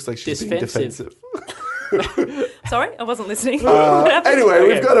Steph looks like she's being defensive. Sorry, I wasn't listening. Anyway,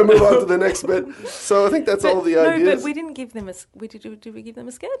 we've got to move on to the next bit. So I think that's all the ideas. No, but we didn't give them a. Did we give them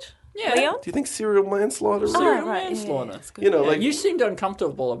a sketch? Yeah. Leon? Do you think serial manslaughter? Serial right, manslaughter. that's good. You know, like You seemed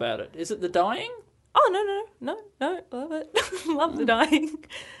uncomfortable about it. Is it the dying? Oh no, love it. Love the dying.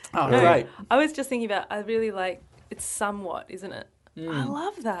 Oh, No, great. I was just thinking about. I really like. It's somewhat, isn't it? I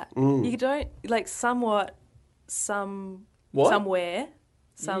love that. You don't like somewhat, What? somewhere,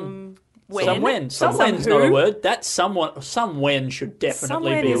 Some Somewhen's not a word. That's someone. Somewhen should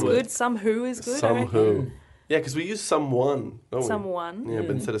definitely be a word. Good. Some who is good. Some who. Yeah, because we use someone. Don't we? Someone. Yeah,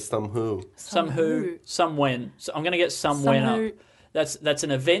 but instead of some who. Some who. Somewhen. So I'm going to get somewhen up. That's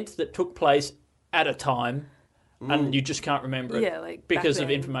an event that took place at a time, and you just can't remember it. Yeah, like because of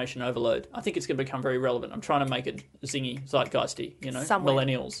information overload. I think it's going to become very relevant. I'm trying to make it zingy, zeitgeisty. Somewhen.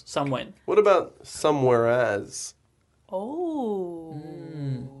 Millennials. Somewhen. What about somewhere as? Oh.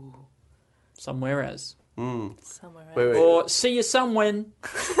 Somewhere as. Somewhere as. Wait. Or see you somewhen.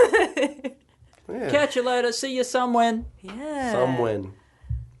 Yeah. Catch you later. See you somewhen. Yeah. Somewhen.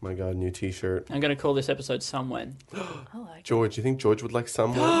 My God, new T-shirt. I'm going to call this episode Somewhen. I like George, you think George would like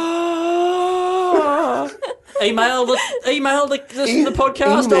someone? Email the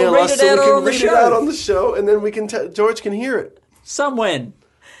podcast. Email I'll read us it so out we can on the read show. it out on the show, and then we can George can hear it. Somewhen.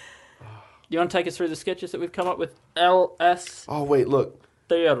 You want to take us through the sketches that we've come up with? LS. Oh wait, look.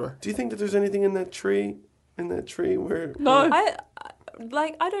 Theater. Do you think that there's anything in that tree? Where? No.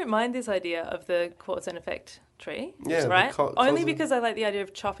 I don't mind this idea of the cause and effect tree. Yeah, right. cause Only and- because I like the idea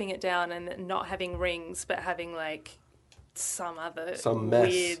of chopping it down and not having rings, but having like some mess.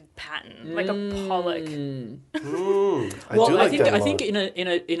 weird pattern, like a Pollock. I think in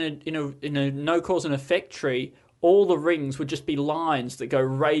a no cause and effect tree, all the rings would just be lines that go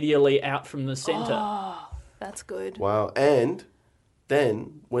radially out from the center. Oh, that's good. Wow, and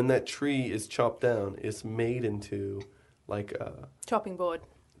then when that tree is chopped down, it's made into like a chopping board.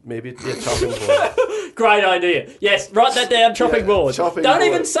 Maybe chopping board. Great idea. Yes, write that down. Chopping board. Chopping Don't board.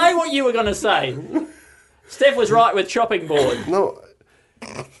 even say what you were going to say. Steph was right with chopping board. No.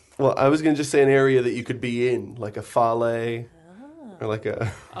 Well, I was going to just say an area that you could be in, like a Fale, or like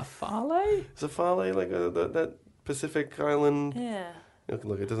a Fale. Is a Fale like that Pacific island? Yeah.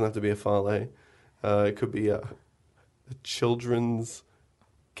 Look, it doesn't have to be a Fale. It could be a children's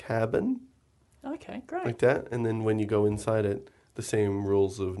cabin. Okay, great. Like that, and then when you go inside it, the same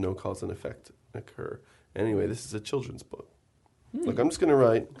rules of no cause and effect occur. Anyway, this is a children's book. Look, I'm just going to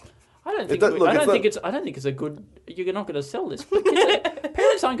write. I don't think it's a good. You're not going to sell this.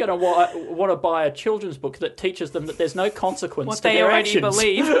 Parents aren't going to want to buy a children's book that teaches them that there's no consequence to their actions. What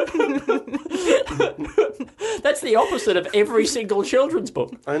they already believe. That's the opposite of every single children's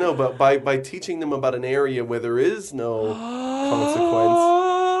book. I know, but by teaching them about an area where there is no consequence,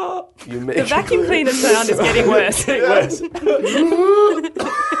 you make the vacuum cleaner sound is getting worse.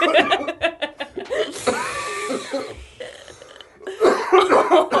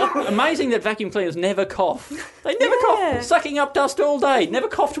 Amazing that vacuum cleaners never cough. They never cough. Sucking up dust all day. Never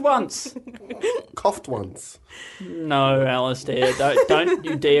coughed once. Coughed once. No, Alistair. Don't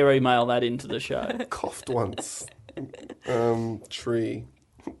you dare email that into the show. Coughed once. Tree.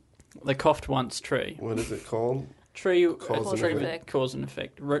 The coughed once tree. What is it called? Tree. Cause and effect. Cause and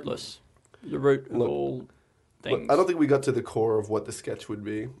effect. Rootless. The root of all things. Look, I don't think we got to the core of what the sketch would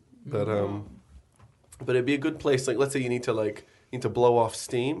be, but it'd be a good place. Like, let's say you need to blow off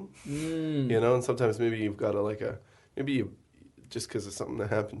steam, and sometimes maybe you've got just because of something that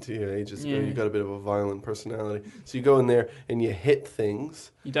happened to you ages ago, you've got a bit of a violent personality. So you go in there and you hit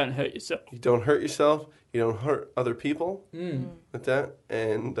things. You don't hurt yourself. You don't hurt yourself. You don't hurt other people. Like that.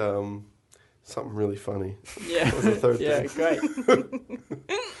 And something really funny. Yeah. That was the third thing. Yeah, great.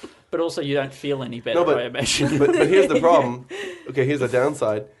 But also you don't feel any better, I imagine. But here's the problem. Okay, here's the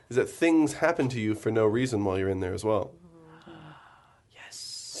downside, is that things happen to you for no reason while you're in there as well.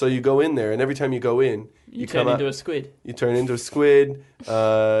 So you go in there, and every time you go in, you turn into a squid. You turn into a squid.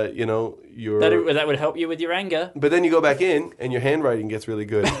 You're that would help you with your anger. But then you go back in, and your handwriting gets really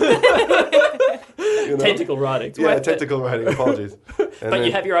good. Tentacle writing. Yeah, tentacle writing. Apologies. But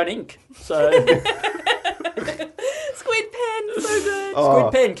you have your own ink, so. Squid pen, so good.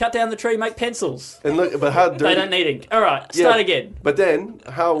 Squid pen, cut down the tree, make pencils. And look, but how dirty. They don't need ink. All right, start again. But then,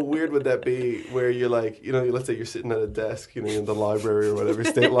 how weird would that be where you're like, let's say you're sitting at a desk, in the library or whatever,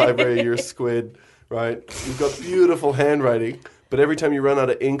 state library, you're a squid, right? You've got beautiful handwriting, but every time you run out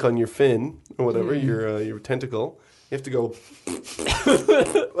of ink on your fin or whatever, your tentacle, you have to go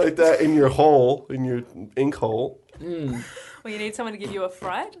like that in your hole, in your ink hole. Well, you need someone to give you a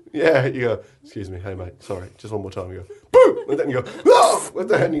fright? Yeah, you go, excuse me, hey mate, sorry, just one more time. You go, boom, like that, and you go, oh, like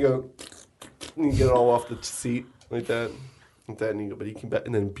that, and you go, and you get it all off the seat, like that, and you go, but you can bet,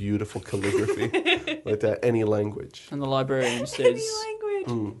 and then beautiful calligraphy, like that, any language. And the librarian says, any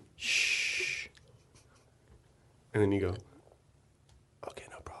language. Shh. And then you go, okay,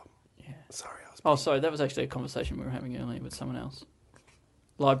 no problem. Yeah. Sorry, sorry, that was actually a conversation we were having earlier with someone else.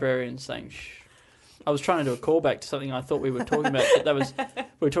 Librarian saying, shh. I was trying to do a callback to something I thought we were talking about, but we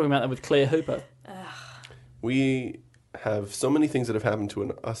were talking about that with Claire Hooper. We have so many things that have happened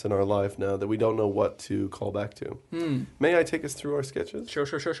to us in our life now that we don't know what to call back to. May I take us through our sketches? Sure.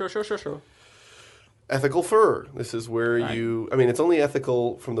 Ethical fur. This is where it's only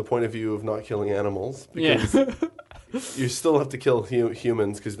ethical from the point of view of not killing animals. Because you still have to kill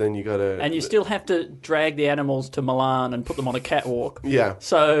humans because then you got to... And you still have to drag the animals to Milan and put them on a catwalk. Yeah.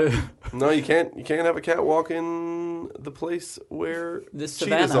 So... No, you can't. You can't have a catwalk in the place where the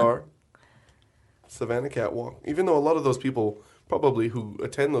cheetahs are. Savannah catwalk. Even though a lot of those people probably who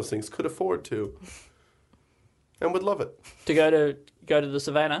attend those things could afford to. And would love it. To go to the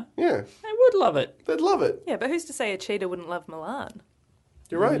savannah? Yeah. They would love it. They'd love it. Yeah, but who's to say a cheetah wouldn't love Milan?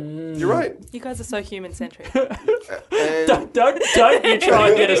 You're right. You're right. You guys are so human-centric. Don't you try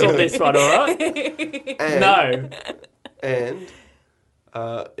and get us on this one, all right? No. And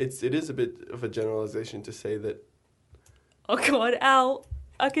it is a bit of a generalization to say that... Oh, God, Al,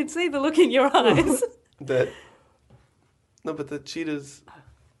 I can see the look in your eyes. No, but the cheetahs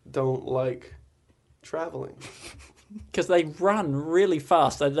don't like traveling. Because they run really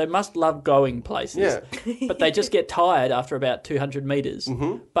fast. They must love going places. Yeah. But they just get tired after about 200 metres.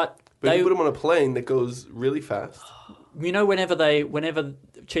 Mm-hmm. But if you put them on a plane that goes really fast. You know, whenever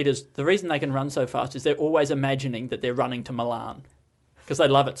cheetahs, the reason they can run so fast is they're always imagining that they're running to Milan. Because they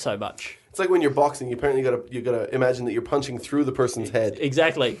love it so much. It's like when you're boxing, you gotta imagine that you're punching through the person's head.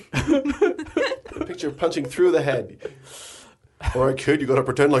 Exactly. Picture punching through the head. All right, kid, you gotta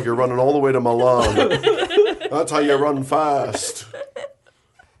pretend like you're running all the way to Milan. That's how you run fast.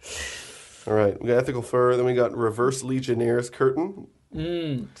 All right, we got ethical fur. Then we got reverse Legionnaire's curtain.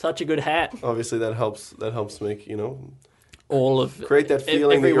 Such a good hat. Obviously, that helps make all of create that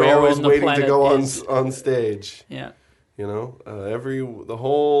feeling that you're always waiting to go on stage. Yeah. The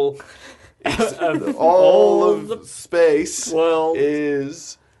whole all of space world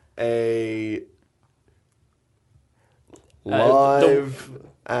is a live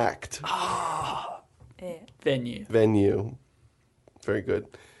act. Venue. Very good.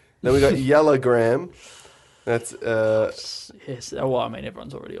 Then we got Yellagram. That's yes. Well, I mean,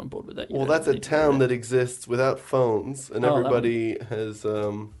 everyone's already on board with that. Well, that's a town that exists without phones, and everybody has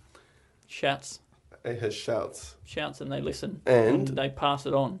shouts. It has shouts. Shouts, and they listen, and they pass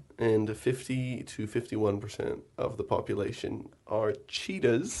it on. And 50 to 51% of the population are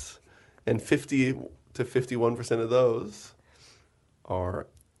cheetahs, and 50 to 51% of those are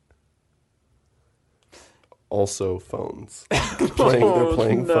also phones. They're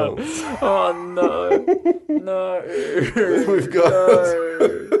playing phones. Oh no! We've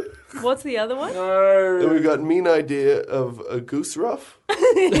got. What's the other one? No. Then we've got mean idea of a goose ruff.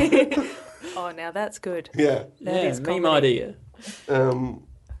 Oh, now that's good. Yeah. That is meme idea.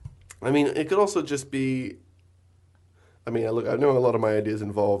 I mean, it could also just be. I mean, I know a lot of my ideas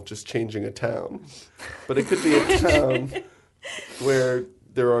involve just changing a town, but it could be a town where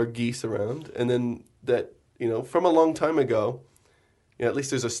there are geese around, and then that. From a long time ago, at least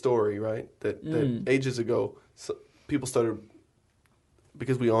there's a story, right? That ages ago, people started,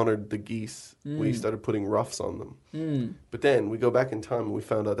 because we honored the geese, we started putting ruffs on them. But then we go back in time and we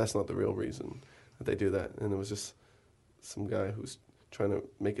found out that's not the real reason that they do that. And it was just some guy who's trying to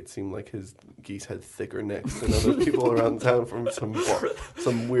make it seem like his geese had thicker necks than other people around town from some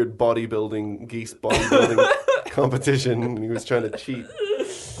weird geese bodybuilding competition. And he was trying to cheat.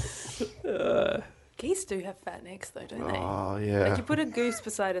 Geese do have fat necks, though, don't they? Oh, yeah. Like you put a goose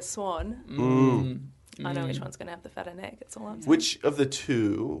beside a swan. I know which one's going to have the fatter neck. That's all I'm saying. Which of the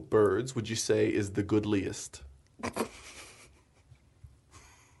two birds would you say is the goodliest?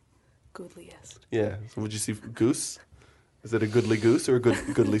 Goodliest. Yeah. So would you see goose? Is it a goodly goose or a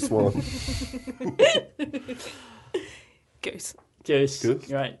goodly swan? Goose. Goose.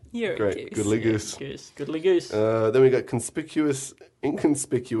 Goose? Right. You're great. A goose. Goodly goose. Goose. Goodly goose. Then we got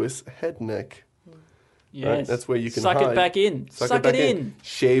inconspicuous head neck. Yes. Right? That's where you can Suck hide. it back in. Suck it in.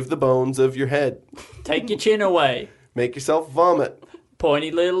 Shave the bones of your head. Take your chin away. Make yourself vomit.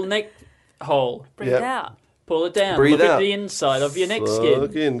 Pointy little neck hole. Breathe out. Pull it down. Breathe look out. at the inside of your neck skin.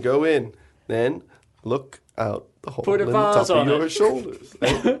 Look in. Go in. Then look out the hole Put a in the vase top on of your it. shoulders.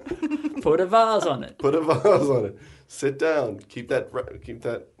 Put a vase on it. Put a vase on it. Sit down.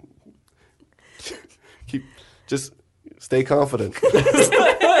 Just stay confident.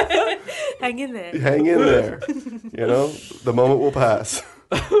 Hang in there. Hang in there. The moment will pass.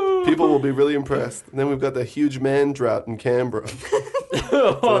 People will be really impressed. And then we've got the huge man drought in Canberra. That's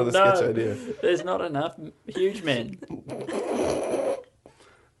another sketch idea. There's not enough huge men.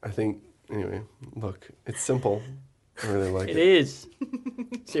 I think, anyway, look, it's simple. I really like it. It is.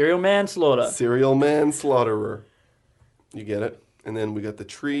 Serial manslaughter. Serial manslaughterer. You get it? And then we got the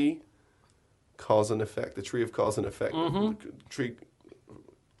tree cause and effect. The tree of cause and effect.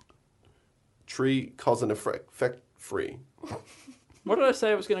 Tree cause and effect free. What did I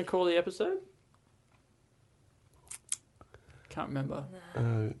say I was going to call the episode? Can't remember.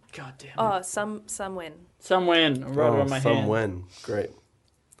 God damn it. Oh, some when. Some when. I wrote it on my hand. Some when. Great.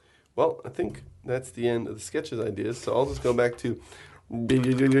 Well, I think that's the end of the sketches ideas. So I'll just go back to. I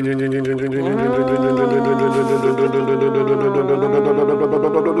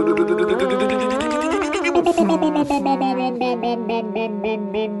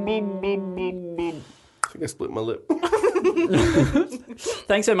think I split my lip.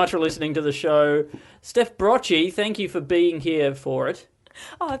 Thanks so much for listening to the show. Steph Brocci, thank you for being here for it.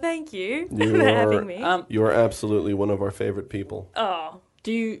 Oh, thank you for having me. You are absolutely one of our favorite people. Oh.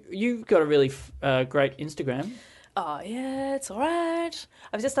 You've got a really great Instagram. Oh, yeah, it's all right.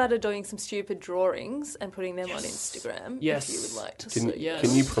 I've just started doing some stupid drawings and putting them on Instagram. Yes. If you would like to see. Yes.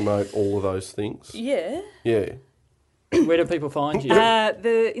 Can you promote all of those things? Yeah. Yeah. Where do people find you?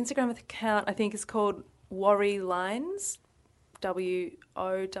 The Instagram account, I think, is called Worry Lines.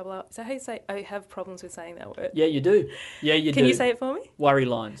 W-O-R-R. Is that how you say it? I have problems with saying that word. Yeah, you do. Yeah, you do. Can you say it for me? Worry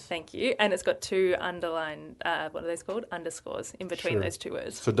lines. Thank you. And it's got 2 underline, what are those called? Underscores in between those 2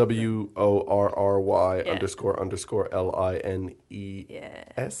 words. So WORRY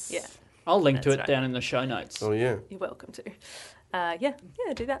 __LINES. Yeah. I'll link to That's it right. down in the show notes. Oh, yeah. You're welcome to. Yeah,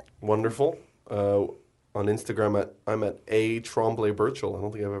 do that. Wonderful. On Instagram, I'm at A Tremblay Birchall. I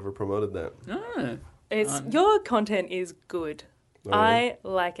don't think I've ever promoted that. Oh. Your content is good. Oh, I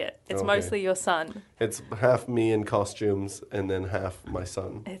like it. It's Okay. mostly your son. It's half me in costumes and then half my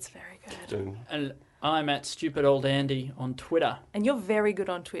son. It's very good. And And I'm at Stupid Old Andy on Twitter. And you're very good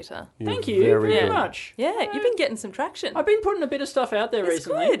on Twitter. Thank you very good. much. Yeah, you've been getting some traction. I've been putting a bit of stuff out there It's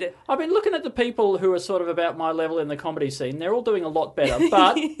recently. good. I've been looking at the people who are sort of about my level in the comedy scene. They're all doing a lot better,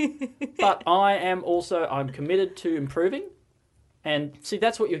 but I'm committed to improving. And see,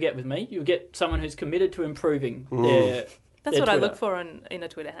 that's what you get with me. You get someone who's committed to improving That's what I look for in a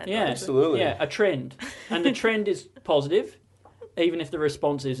Twitter handle. Yeah, Absolutely. Yeah, a trend. And the trend is positive, even if the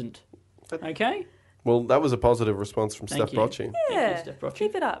response isn't. Okay? well, that was a positive response from Thank Steph you. Brocci. Yeah, Steph Brocci.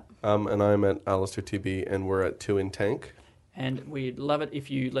 keep it up. And I'm at Alistair TB, and we're at 2 in Tank. And we'd love it if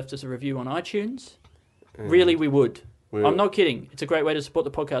you left us a review on iTunes. Really, we would. I'm not kidding. It's a great way to support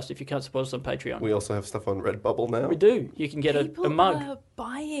the podcast if you can't support us on Patreon. We also have stuff on Redbubble now. We do. You can get a mug. People are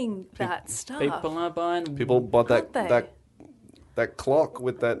buying that stuff. People are buying. People bought Aren't they? that clock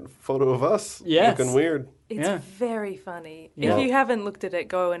with that photo of us Yes. looking weird. It's Yeah. very funny. Yeah. If you haven't looked at it,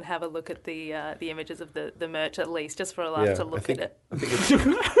 go and have a look at the images of the merch at least, just for a laugh to look at it. I think it's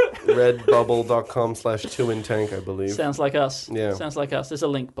redbubble.com/2intank, I believe. Sounds like us. Yeah. Sounds like us. There's a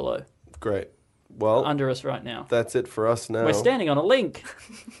link below. Great. Well, Under us right now. that's it for us now. We're standing on a link.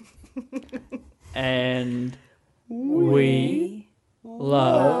 And we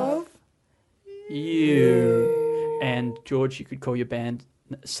love you. And George, you could call your band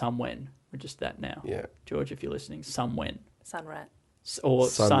Somewhen. We're just that now. Yeah. George, if you're listening, Somewhen. Sunrat. Or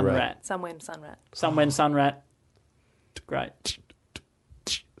Sunrat. Sunrat. Sunrat. Somewhen, Sunrat. Great.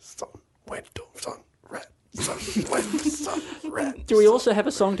 Sunrat. Do we also have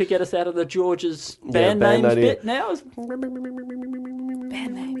a song to get us out of the George's band band names idea. bit now?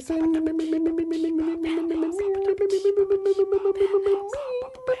 Band names.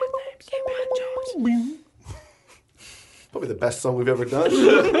 Probably the best song we've ever done.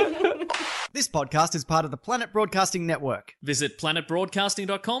 This podcast is part of the Planet Broadcasting Network. Visit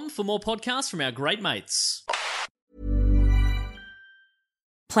planetbroadcasting.com for more podcasts from our great mates.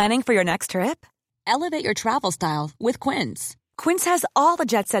 Planning for your next trip? Elevate your travel style with Quince. Quince has all the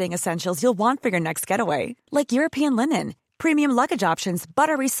jet-setting essentials you'll want for your next getaway, like European linen, premium luggage options,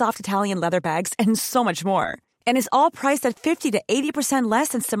 buttery soft Italian leather bags, and so much more. And is all priced at 50 to 80% less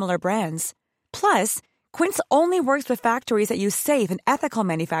than similar brands. Plus, Quince only works with factories that use safe and ethical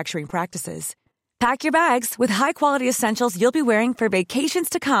manufacturing practices. Pack your bags with high-quality essentials you'll be wearing for vacations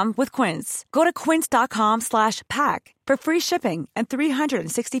to come with Quince. Go to quince.com/pack for free shipping and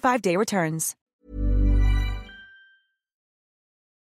 365-day returns.